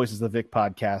from the Voices of the Vic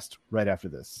podcast right after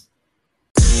this.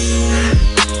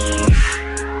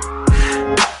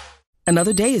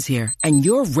 Another day is here, and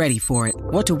you're ready for it.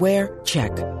 What to wear?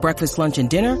 Check. Breakfast, lunch, and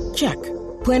dinner? Check.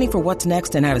 Planning for what's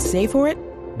next and how to save for it?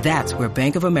 That's where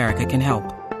Bank of America can help.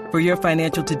 For your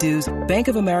financial to-dos, Bank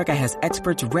of America has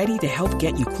experts ready to help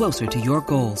get you closer to your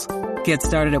goals. Get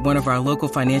started at one of our local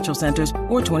financial centers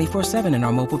or 24/7 in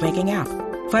our mobile banking app.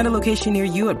 Find a location near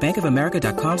you at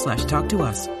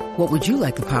bankofamerica.com/talktous. What would you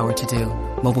like the power to do?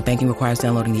 Mobile banking requires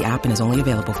downloading the app and is only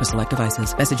available for select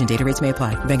devices. Message and data rates may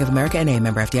apply. Bank of America N.A.,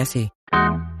 member FDIC.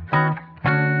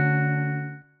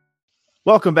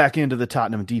 Welcome back into the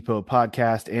Tottenham Depot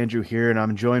podcast. Andrew here, and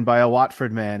I'm joined by a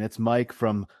Watford man. It's Mike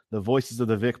from the Voices of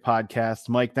the Vic podcast.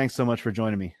 Mike, thanks so much for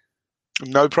joining me.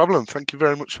 No problem. Thank you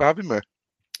very much for having me.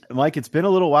 Mike, it's been a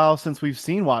little while since we've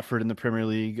seen Watford in the Premier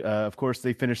League. Of course,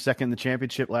 they finished second in the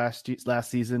Championship last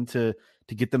season to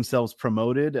get themselves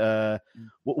promoted.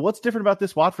 What's different about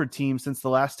this Watford team since the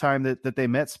last time that they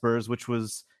met Spurs, which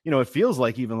was, it feels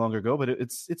like even longer ago, but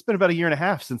it's been about a year and a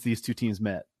half since these two teams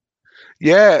met.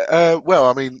 Yeah, well,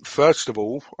 I mean, first of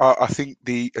all, I think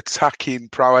the attacking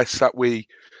prowess that we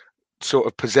sort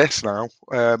of possess now,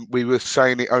 we were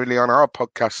saying it only on our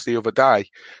podcast the other day,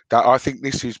 that I think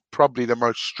this is probably the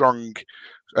most strong,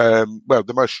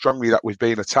 the most strongly that we've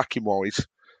been attacking wise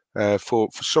for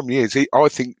some years. I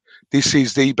think this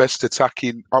is the best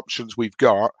attacking options we've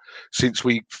got since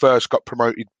we first got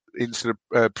promoted into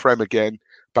the Prem again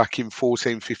back in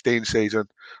 14-15 season.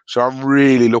 So I'm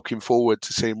really looking forward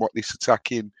to seeing what this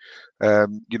attacking,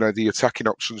 the attacking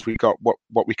options we got,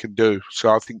 what we can do.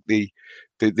 So I think the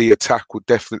attack would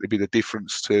definitely be the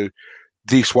difference to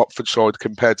this Watford side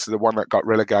compared to the one that got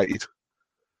relegated.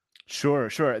 Sure.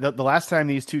 The last time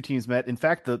these two teams met, in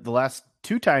fact, the last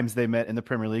two times they met in the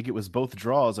Premier League, it was both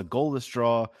draws, a goalless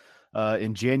draw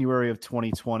in January of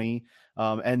 2020.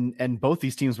 And both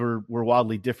these teams were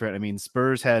wildly different. I mean,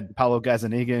 Spurs had Paulo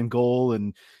Gazzaniga in goal,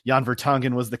 and Jan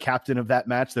Vertonghen was the captain of that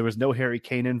match. There was no Harry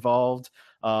Kane involved.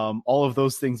 All of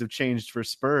those things have changed for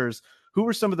Spurs. Who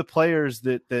were some of the players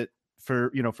that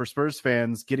for Spurs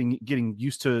fans getting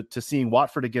used to seeing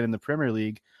Watford again in the Premier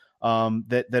League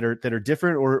that are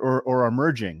different or are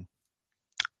merging?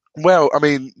 Well, I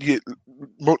mean,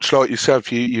 much like yourself,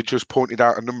 you just pointed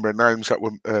out a number of names that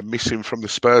were missing from the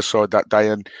Spurs side that day.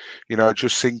 And,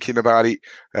 just thinking about it,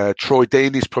 Troy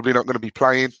Deeney is probably not going to be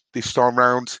playing this time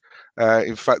round.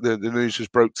 In fact, the news was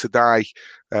broke today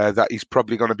that he's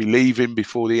probably going to be leaving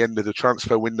before the end of the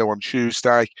transfer window on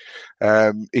Tuesday.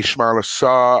 Ismail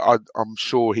Assar, I'm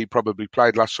sure he probably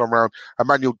played last time round.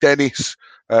 Emmanuel Dennis,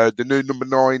 the new number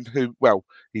 9,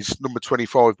 he's number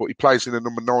 25, but he plays in the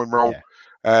number 9 role. Yeah.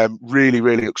 Really,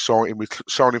 really exciting with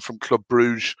signing from Club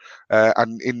Bruges,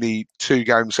 and in the 3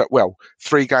 games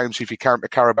if you count the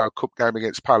Carabao Cup game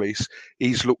against Palace,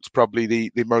 he's looked probably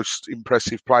the most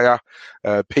impressive player.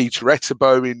 Peter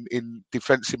Etebo in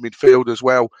defensive midfield as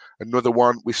well, another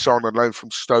one we signed on loan from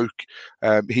Stoke.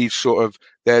 He's sort of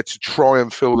there to try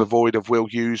and fill the void of Will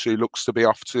Hughes, who looks to be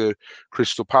off to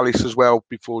Crystal Palace as well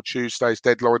before Tuesday's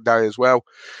deadline day as well.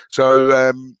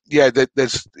 So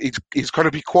it's going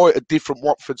to be quite a different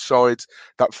Watford side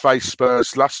that faced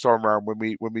Spurs last time round when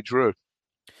we drew.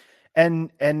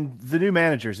 And the new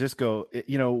manager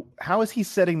Xisco, how is he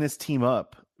setting this team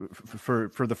up for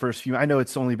the first few? I know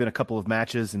it's only been a couple of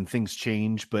matches and things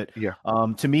change, but yeah.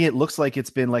 To me it looks like it's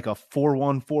been like a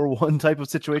 4-1-4-1 type of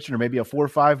situation, or maybe a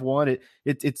 4-5-1.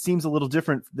 It seems a little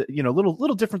different,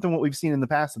 little different than what we've seen in the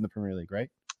past in the Premier League, right?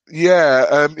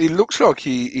 Yeah, it looks like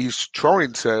he's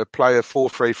trying to play a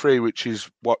 4-3-3, which is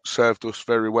what served us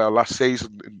very well last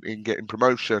season in getting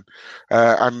promotion.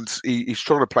 And he's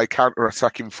trying to play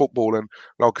counter-attacking football. And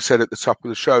like I said at the top of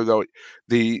the show, though,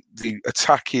 the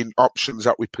attacking options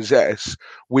that we possess,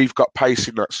 we've got pace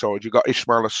in that side. You've got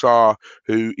Ismail Assar,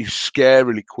 who is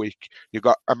scarily quick. You've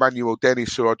got Emmanuel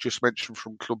Dennis, who I just mentioned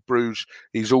from Club Bruges.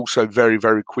 He's also very,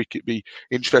 very quick. It'd be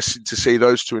interesting to see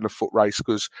those two in a foot race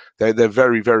because they're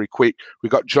very, very quick.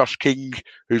 We've got Josh King,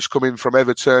 who's coming from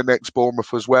Everton,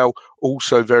 ex-Bournemouth as well,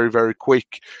 also very, very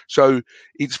quick. So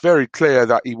it's very clear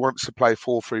that he wants to play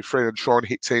 4-3-3 and try and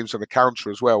hit teams on the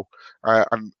counter as well.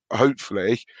 And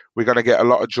hopefully we're going to get a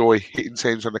lot of joy hitting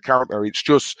teams on the counter. It's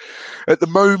just, at the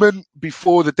moment,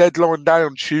 before the deadline day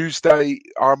on Tuesday,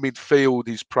 our midfield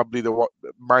is probably the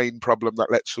main problem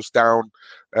that lets us down.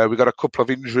 We've got a couple of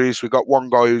injuries. We've got one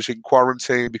guy who's in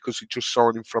quarantine because he just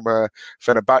signed him from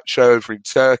Fenerbahce over in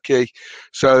Turkey.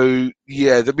 So,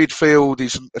 yeah, the midfield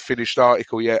isn't a finished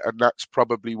article yet, and that's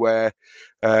probably where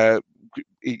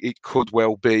it could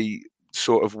well be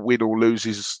sort of win or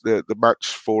loses the match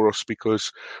for us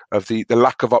because of the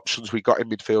lack of options we got in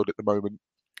midfield at the moment.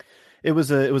 It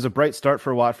was a bright start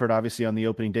for Watford, obviously on the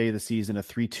opening day of the season, a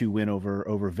 3-2 win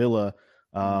over Villa,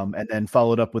 and then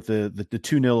followed up with the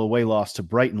 2-0 away loss to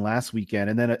Brighton last weekend,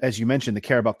 and then as you mentioned, the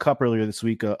Carabao Cup earlier this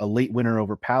week, a late winner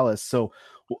over Palace. So,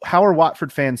 how are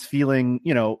Watford fans feeling?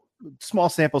 You know, small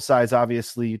sample size,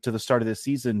 obviously, to the start of this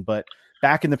season, but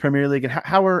back in the Premier League, and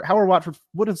how are Watford?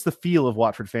 What is the feel of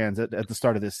Watford fans at the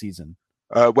start of this season?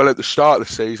 Well, at the start of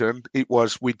the season, it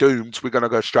was, we're doomed, we're going to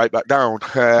go straight back down.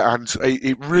 And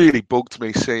it really bugged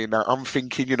me seeing that. I'm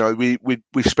thinking, you know, we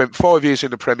spent 5 years in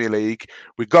the Premier League,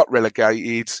 we got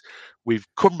relegated, we've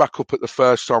come back up at the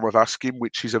first time of asking,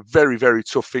 which is a very, very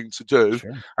tough thing to do.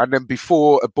 Sure. And then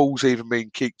before a ball's even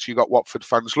been kicked, you got Watford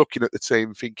fans looking at the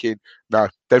team thinking, no,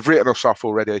 they've written us off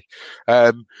already.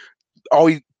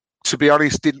 To be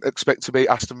honest, didn't expect to beat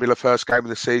Aston Villa first game of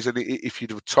the season. If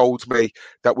you'd have told me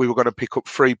that we were going to pick up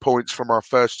 3 points from our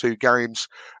first 2 games,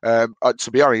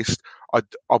 to be honest,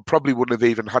 I probably wouldn't have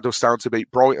even had us down to beat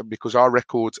Brighton because our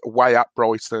record away at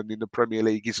Brighton in the Premier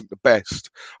League isn't the best.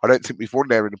 I don't think we've won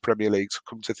there in the Premier League, to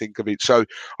come to think of it. So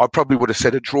I probably would have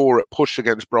said a draw at push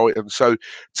against Brighton. So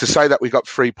to say that we got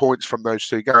 3 points from those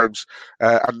 2 games,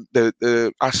 and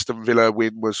the Aston Villa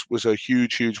win was a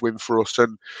huge, huge win for us.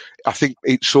 And I think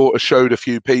it sort of showed a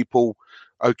few people,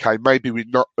 okay, maybe we're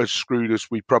not as screwed as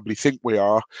we probably think we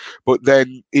are. But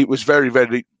then it was very,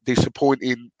 very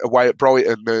disappointing away at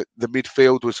Brighton. The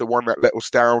midfield was the one that let us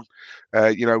down.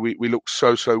 You know, we looked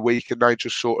so weak, and they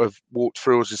just sort of walked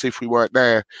through us as if we weren't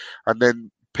there. And then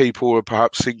people were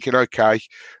perhaps thinking, okay,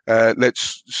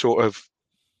 let's sort of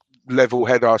level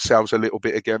head ourselves a little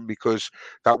bit again, because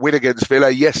that win against Villa,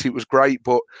 yes, it was great,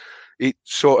 but it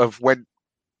sort of went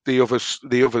the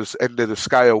others end of the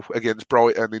scale against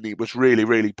Brighton, and it was really,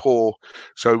 really poor.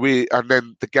 So and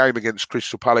then the game against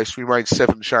Crystal Palace, we made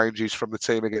 7 changes from the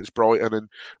team against Brighton, and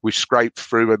we scraped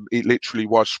through, and it literally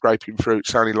was scraping through. It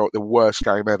sounded like the worst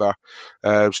game ever.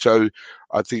 So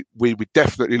I think we were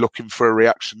definitely looking for a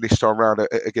reaction this time around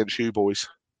against you boys.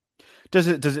 Does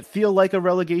it feel like a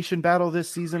relegation battle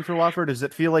this season for Watford? Does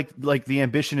it feel like the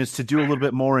ambition is to do a little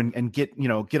bit more and get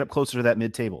up closer to that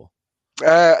mid-table?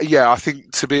 Yeah, I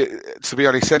think to be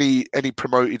honest, any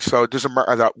promoted side, it doesn't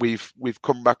matter that we've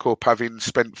come back up having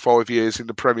spent 5 years in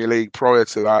the Premier League prior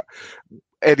to that.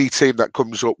 Any team that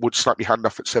comes up would snap your hand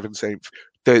off at 17th.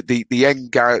 The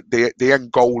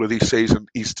end goal of this season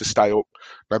is to stay up.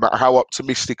 No matter how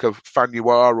optimistic a fan you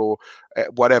are or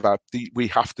whatever, we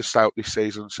have to stay up this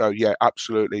season. So yeah,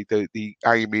 absolutely. The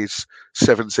aim is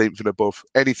 17th and above.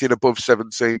 Anything above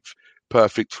 17th,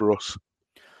 perfect for us.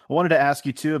 I wanted to ask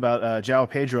you too about João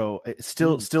Pedro.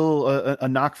 Still a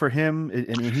knock for him.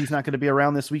 I mean, he's not going to be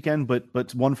around this weekend,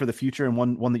 but one for the future and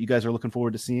one that you guys are looking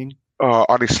forward to seeing.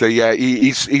 Honestly, yeah,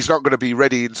 he's not going to be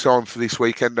ready in time for this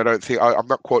weekend. I don't think. I'm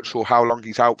not quite sure how long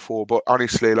he's out for, but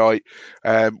honestly, like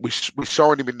we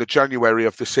signed him in the January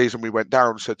of the season we went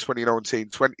down, so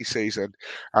 2019-20 season,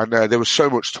 and there was so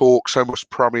much talk, so much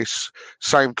promise.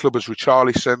 Same club as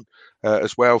Richarlison.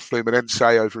 As well, Fluminense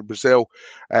over in Brazil.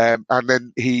 And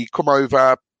then he come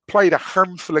over, played a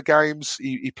handful of games.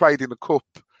 He played in the Cup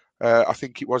I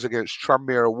think it was against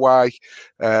Tranmere away,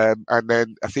 and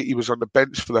then I think he was on the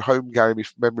bench for the home game,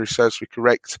 if memory serves me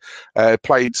correct.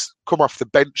 Come off the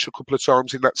bench a couple of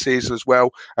times in that season as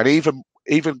well, and even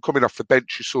coming off the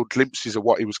bench, you saw glimpses of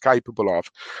what he was capable of.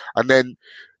 And then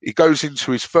he goes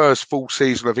into his first full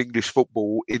season of English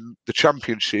football in the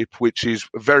Championship, which is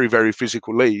a very, very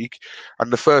physical league.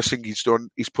 And the first thing he's done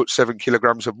is put 7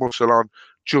 kilograms of muscle on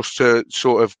just to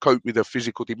sort of cope with the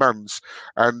physical demands.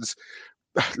 And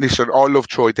listen, I love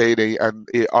Troy Deeney, and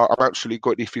I'm absolutely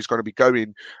gutted if he's going to be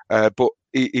going. But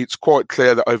it's quite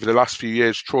clear that over the last few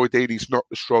years, Troy Deeney's not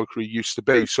the striker he used to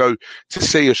be. So to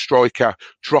see a striker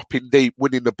dropping deep,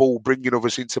 winning the ball, bringing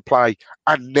others into play,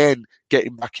 and then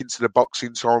getting back into the box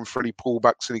in time for any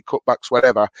pullbacks, any cutbacks,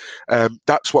 whatever,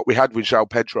 that's what we had with João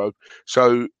Pedro.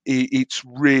 So it's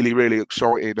really, really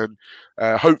exciting. And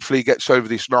hopefully he gets over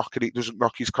this knock and it doesn't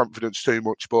knock his confidence too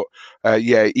much. But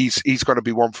he's going to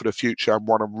be one for the future and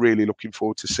one I'm really looking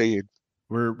forward to seeing.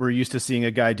 We're used to seeing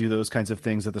a guy do those kinds of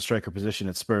things at the striker position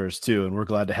at Spurs too, and we're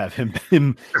glad to have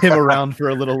him around for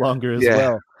a little longer as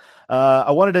well.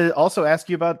 I wanted to also ask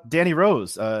you about Danny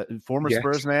Rose, former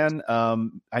Spurs man.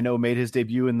 I know made his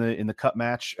debut in the cup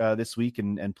match this week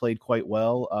and played quite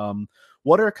well.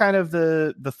 What are kind of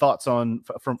the thoughts on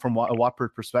from a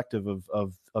Watford perspective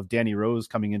of Danny Rose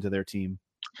coming into their team?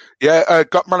 Yeah,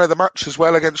 got man of the match as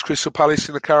well against Crystal Palace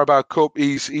in the Carabao Cup.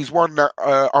 He's one that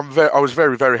I was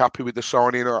very, very happy with the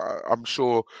signing. I'm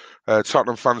sure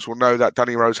Tottenham fans will know that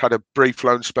Danny Rose had a brief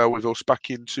loan spell with us back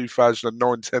in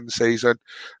 2009-10 season,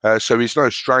 so he's no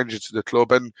stranger to the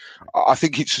club, and I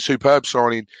think it's a superb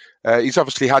signing. He's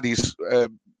obviously had his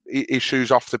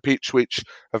issues off the pitch, which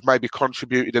have maybe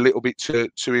contributed a little bit to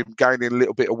him gaining a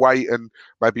little bit of weight, and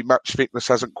maybe match fitness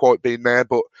hasn't quite been there,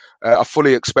 but I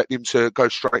fully expect him to go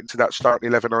straight into that starting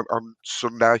 11 on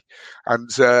Sunday. And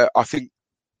I think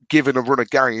given a run of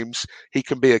games, he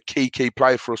can be a key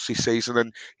player for us this season,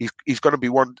 and he's going to be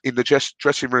one in the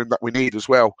dressing room that we need as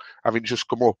well, having just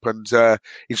come up. And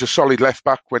he's a solid left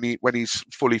back when he's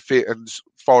fully fit and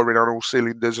firing on all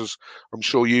cylinders, as I'm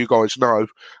sure you guys know.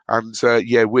 And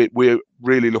we're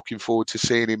really looking forward to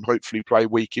seeing him hopefully play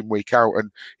week in, week out,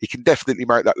 and he can definitely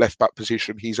make that left back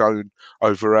position his own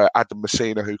over Adam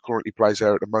Messina, who currently plays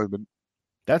there at the moment.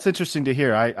 That's interesting to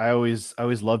hear. I always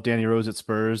loved Danny Rose at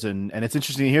Spurs, and it's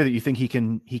interesting to hear that you think he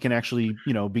can actually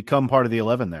become part of the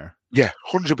 11 there. Yeah,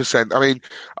 100%. I mean,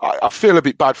 I feel a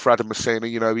bit bad for Adam Messina.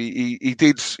 He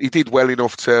did well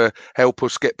enough to help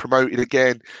us get promoted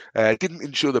again. Didn't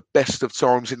ensure the best of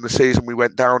times in the season. We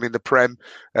went down in the Prem,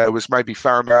 was maybe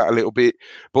found out a little bit,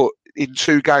 but in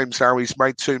 2 games now, he's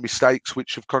made 2 mistakes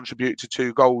which have contributed to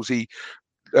 2 goals. He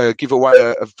give away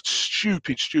a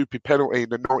stupid penalty in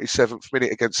the 97th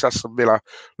minute against Aston Villa.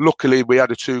 Luckily, we had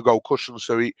a 2-goal cushion,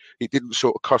 so it didn't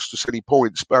sort of cost us any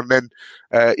points. And then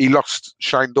he lost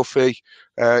Shane Duffy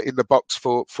in the box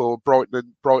for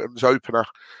Brighton's opener.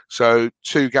 So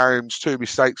 2 games, 2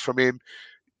 mistakes from him.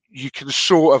 You can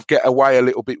sort of get away a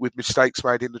little bit with mistakes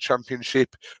made in the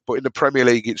Championship, but in the Premier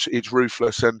League, it's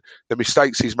ruthless, and the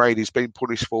mistakes he's made, he's been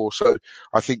punished for. So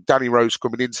I think Danny Rose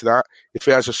coming into that, if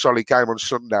he has a solid game on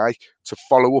Sunday to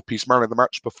follow up his man of the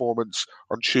match performance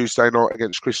on Tuesday night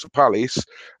against Crystal Palace,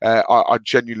 I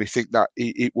genuinely think that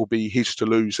it will be his to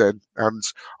lose then. And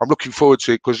I'm looking forward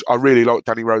to it because I really like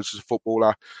Danny Rose as a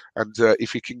footballer, and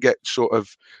if he can get sort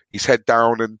of his head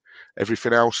down and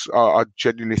everything else, I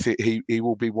genuinely think he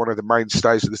will be one of the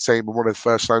mainstays of the team and one of the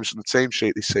first names on the team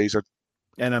sheet this season.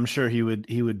 And I'm sure he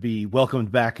would be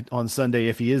welcomed back on Sunday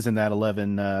if he is in that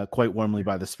 11 quite warmly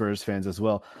by the Spurs fans as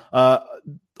well.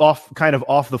 Off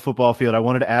the football field, I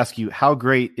wanted to ask you, how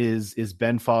great is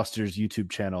Ben Foster's YouTube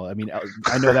channel? I mean,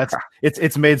 I know that's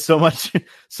it's made so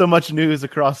much news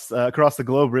across the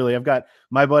globe. Really, I've got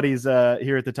my buddies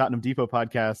here at the Tottenham Depot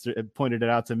podcast pointed it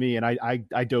out to me, and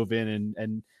I dove in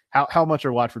and how much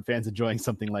are Watford fans enjoying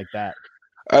something like that?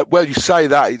 Well, you say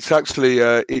that, it's actually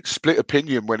it's split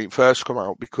opinion when it first came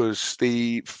out, because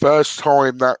the first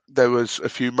time that there was a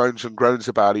few moans and groans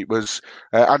about it was,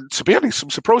 and to be honest, I'm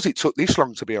surprised it took this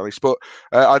long, to be honest, but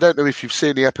I don't know if you've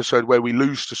seen the episode where we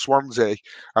lose to Swansea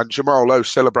and Jamal Lowe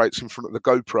celebrates in front of the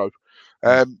GoPro.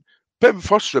 Ben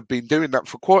Foster had been doing that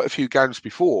for quite a few games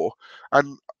before,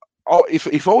 and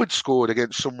if I'd scored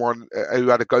against someone who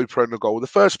had a GoPro in the goal, the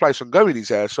first place I'm going is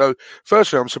there. So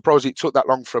firstly, I'm surprised it took that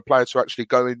long for a player to actually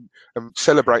go in and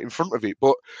celebrate in front of it.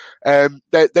 But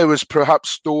there was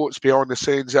perhaps thoughts behind the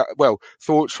scenes,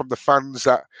 thoughts from the fans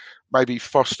that maybe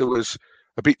Foster was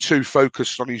a bit too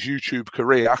focused on his YouTube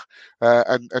career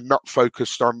and not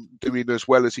focused on doing as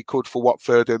well as he could for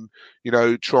Watford, and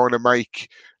trying to make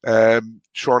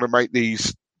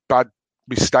these bad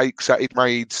mistakes that it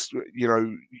made,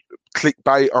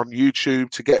 clickbait on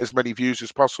YouTube to get as many views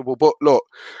as possible. But look,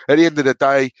 at the end of the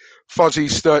day,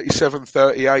 Fozzie's 37,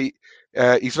 38.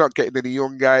 He's not getting any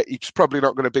younger. He's probably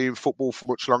not going to be in football for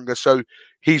much longer. So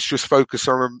he's just focused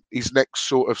on his next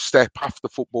sort of step after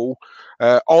football.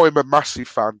 I'm a massive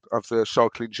fan of the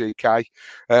Cycling GK.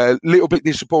 A little bit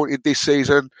disappointed this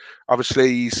season.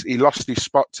 Obviously, he lost his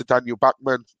spot to Daniel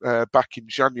Bachmann back in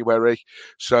January.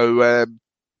 So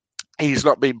he's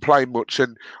not been playing much,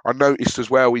 and I noticed as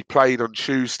well he played on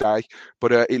Tuesday,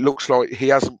 but it looks like he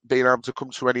hasn't been able to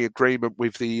come to any agreement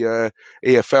with the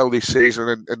EFL this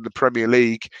season and the Premier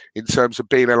League in terms of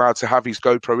being allowed to have his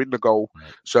GoPro in the goal.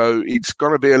 So it's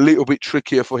going to be a little bit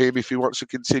trickier for him if he wants to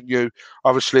continue.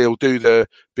 Obviously, he'll do the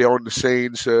behind the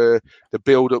scenes, the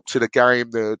build up to the game,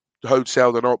 the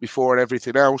hotel the night before and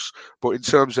everything else, but in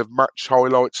terms of match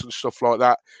highlights and stuff like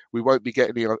that, we won't be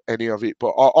getting any of it.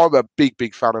 But I'm a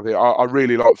big fan of it. I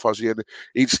really like Fozzie, and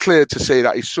it's clear to see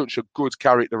that he's such a good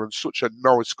character and such a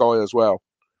nice guy as well.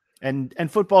 And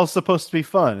football is supposed to be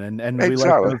fun, and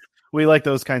exactly. we like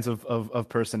those kinds of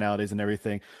personalities and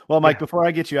everything. Well, Mike, before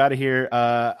I get you out of here,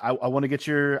 I want to get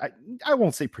your, I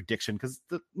won't say prediction because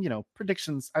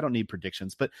predictions, I don't need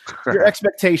predictions, but your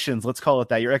expectations, let's call it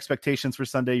that. Your expectations for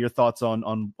Sunday, your thoughts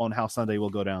on how Sunday will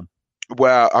go down.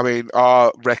 Well, I mean,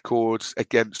 our records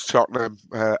against Tottenham,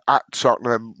 at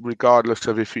Tottenham, regardless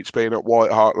of if it's been at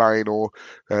White Hart Lane or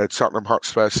Tottenham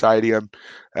Hotspur Stadium,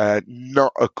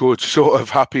 not a good sort of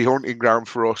happy hunting ground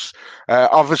for us.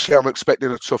 Obviously, I'm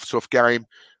expecting a tough game.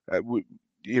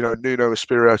 Nuno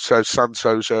Espirito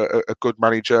Santo's a good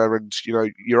manager, and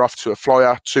you're off to a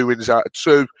flyer, 2 wins out of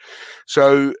 2.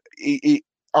 So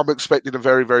I'm expecting a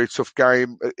very, very tough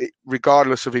game,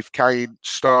 regardless of if Kane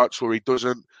starts or he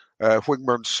doesn't.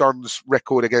 Heung-min Son's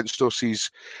record against us, he's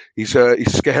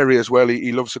scary as well.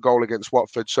 He loves a goal against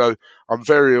Watford, so I'm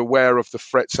very aware of the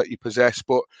threats that you possess.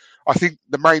 But I think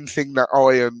the main thing that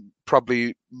I and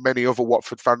probably many other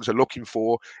Watford fans are looking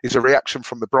for is a reaction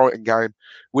from the Brighton game.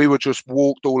 We were just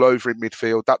walked all over in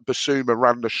midfield. That Basuma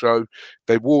ran the show.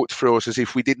 They walked through us as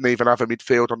if we didn't even have a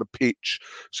midfield on the pitch.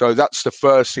 So that's the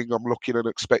first thing I'm looking and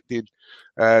expecting,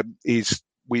 is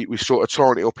we sort of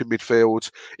tighten it up in midfield.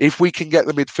 If we can get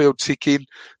the midfield ticking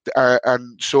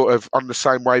and sort of on the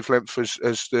same wavelength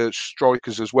as the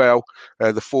strikers as well,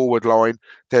 the forward line,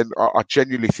 then I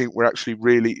genuinely think we're actually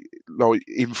really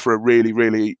in for a really,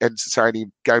 really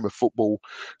entertaining game of football.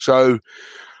 So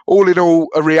all in all,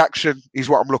 a reaction is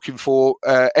what I'm looking for.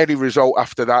 Any result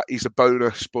after that is a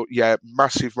bonus, but yeah,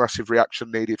 massive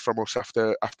reaction needed from us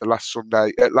after last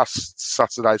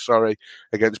Saturday,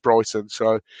 against Brighton.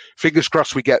 So fingers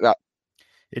crossed we get that.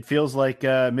 It feels like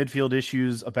midfield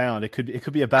issues abound. It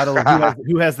could be a battle of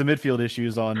who has the midfield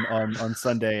issues on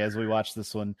Sunday as we watch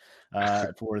this one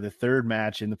for the third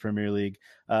match in the Premier League.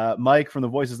 Mike from the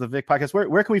Voices of Vic podcast,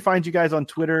 where can we find you guys on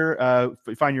Twitter?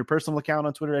 Find your personal account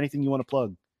on Twitter? Anything you want to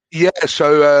plug? Yeah,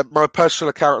 so my personal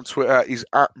account on Twitter is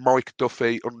at Mike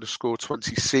Duffy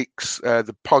 _26.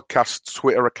 The podcast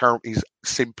Twitter account is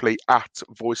simply at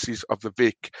Voices of the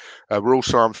Vic. We're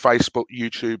also on Facebook,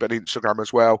 YouTube, and Instagram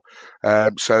as well.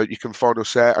 So you can find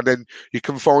us there. And then you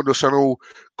can find us on all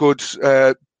good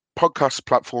podcast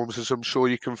platforms, as I'm sure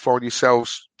you can find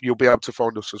yourselves. You'll be able to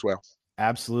find us as well.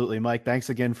 Absolutely, Mike. Thanks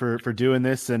again for doing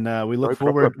this. And we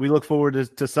look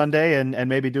forward to Sunday and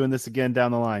maybe doing this again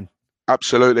down the line.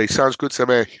 Absolutely. Sounds good to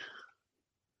me.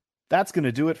 That's going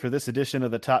to do it for this edition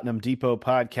of the Tottenham Depot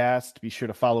podcast. Be sure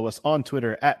to follow us on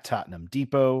Twitter at Tottenham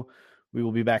Depot. We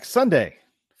will be back Sunday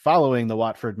following the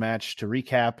Watford match to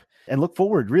recap and look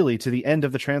forward really to the end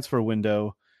of the transfer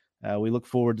window. We look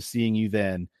forward to seeing you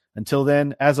then. Until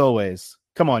then, as always,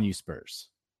 come on, you Spurs.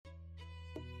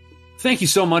 Thank you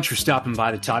so much for stopping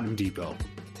by the Tottenham Depot.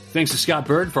 Thanks to Scott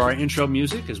Bird for our intro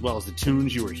music, as well as the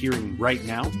tunes you are hearing right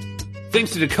now.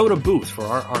 Thanks to Dakota Booth for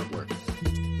our artwork.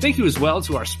 Thank you as well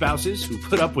to our spouses who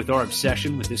put up with our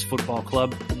obsession with this football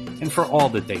club and for all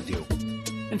that they do.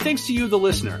 And thanks to you, the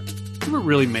listener, who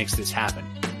really makes this happen.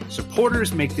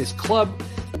 Supporters make this club,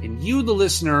 and you, the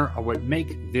listener, are what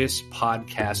make this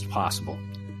podcast possible.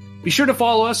 Be sure to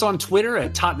follow us on Twitter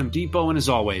at Tottenham Depot, and as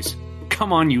always,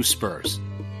 come on, you Spurs.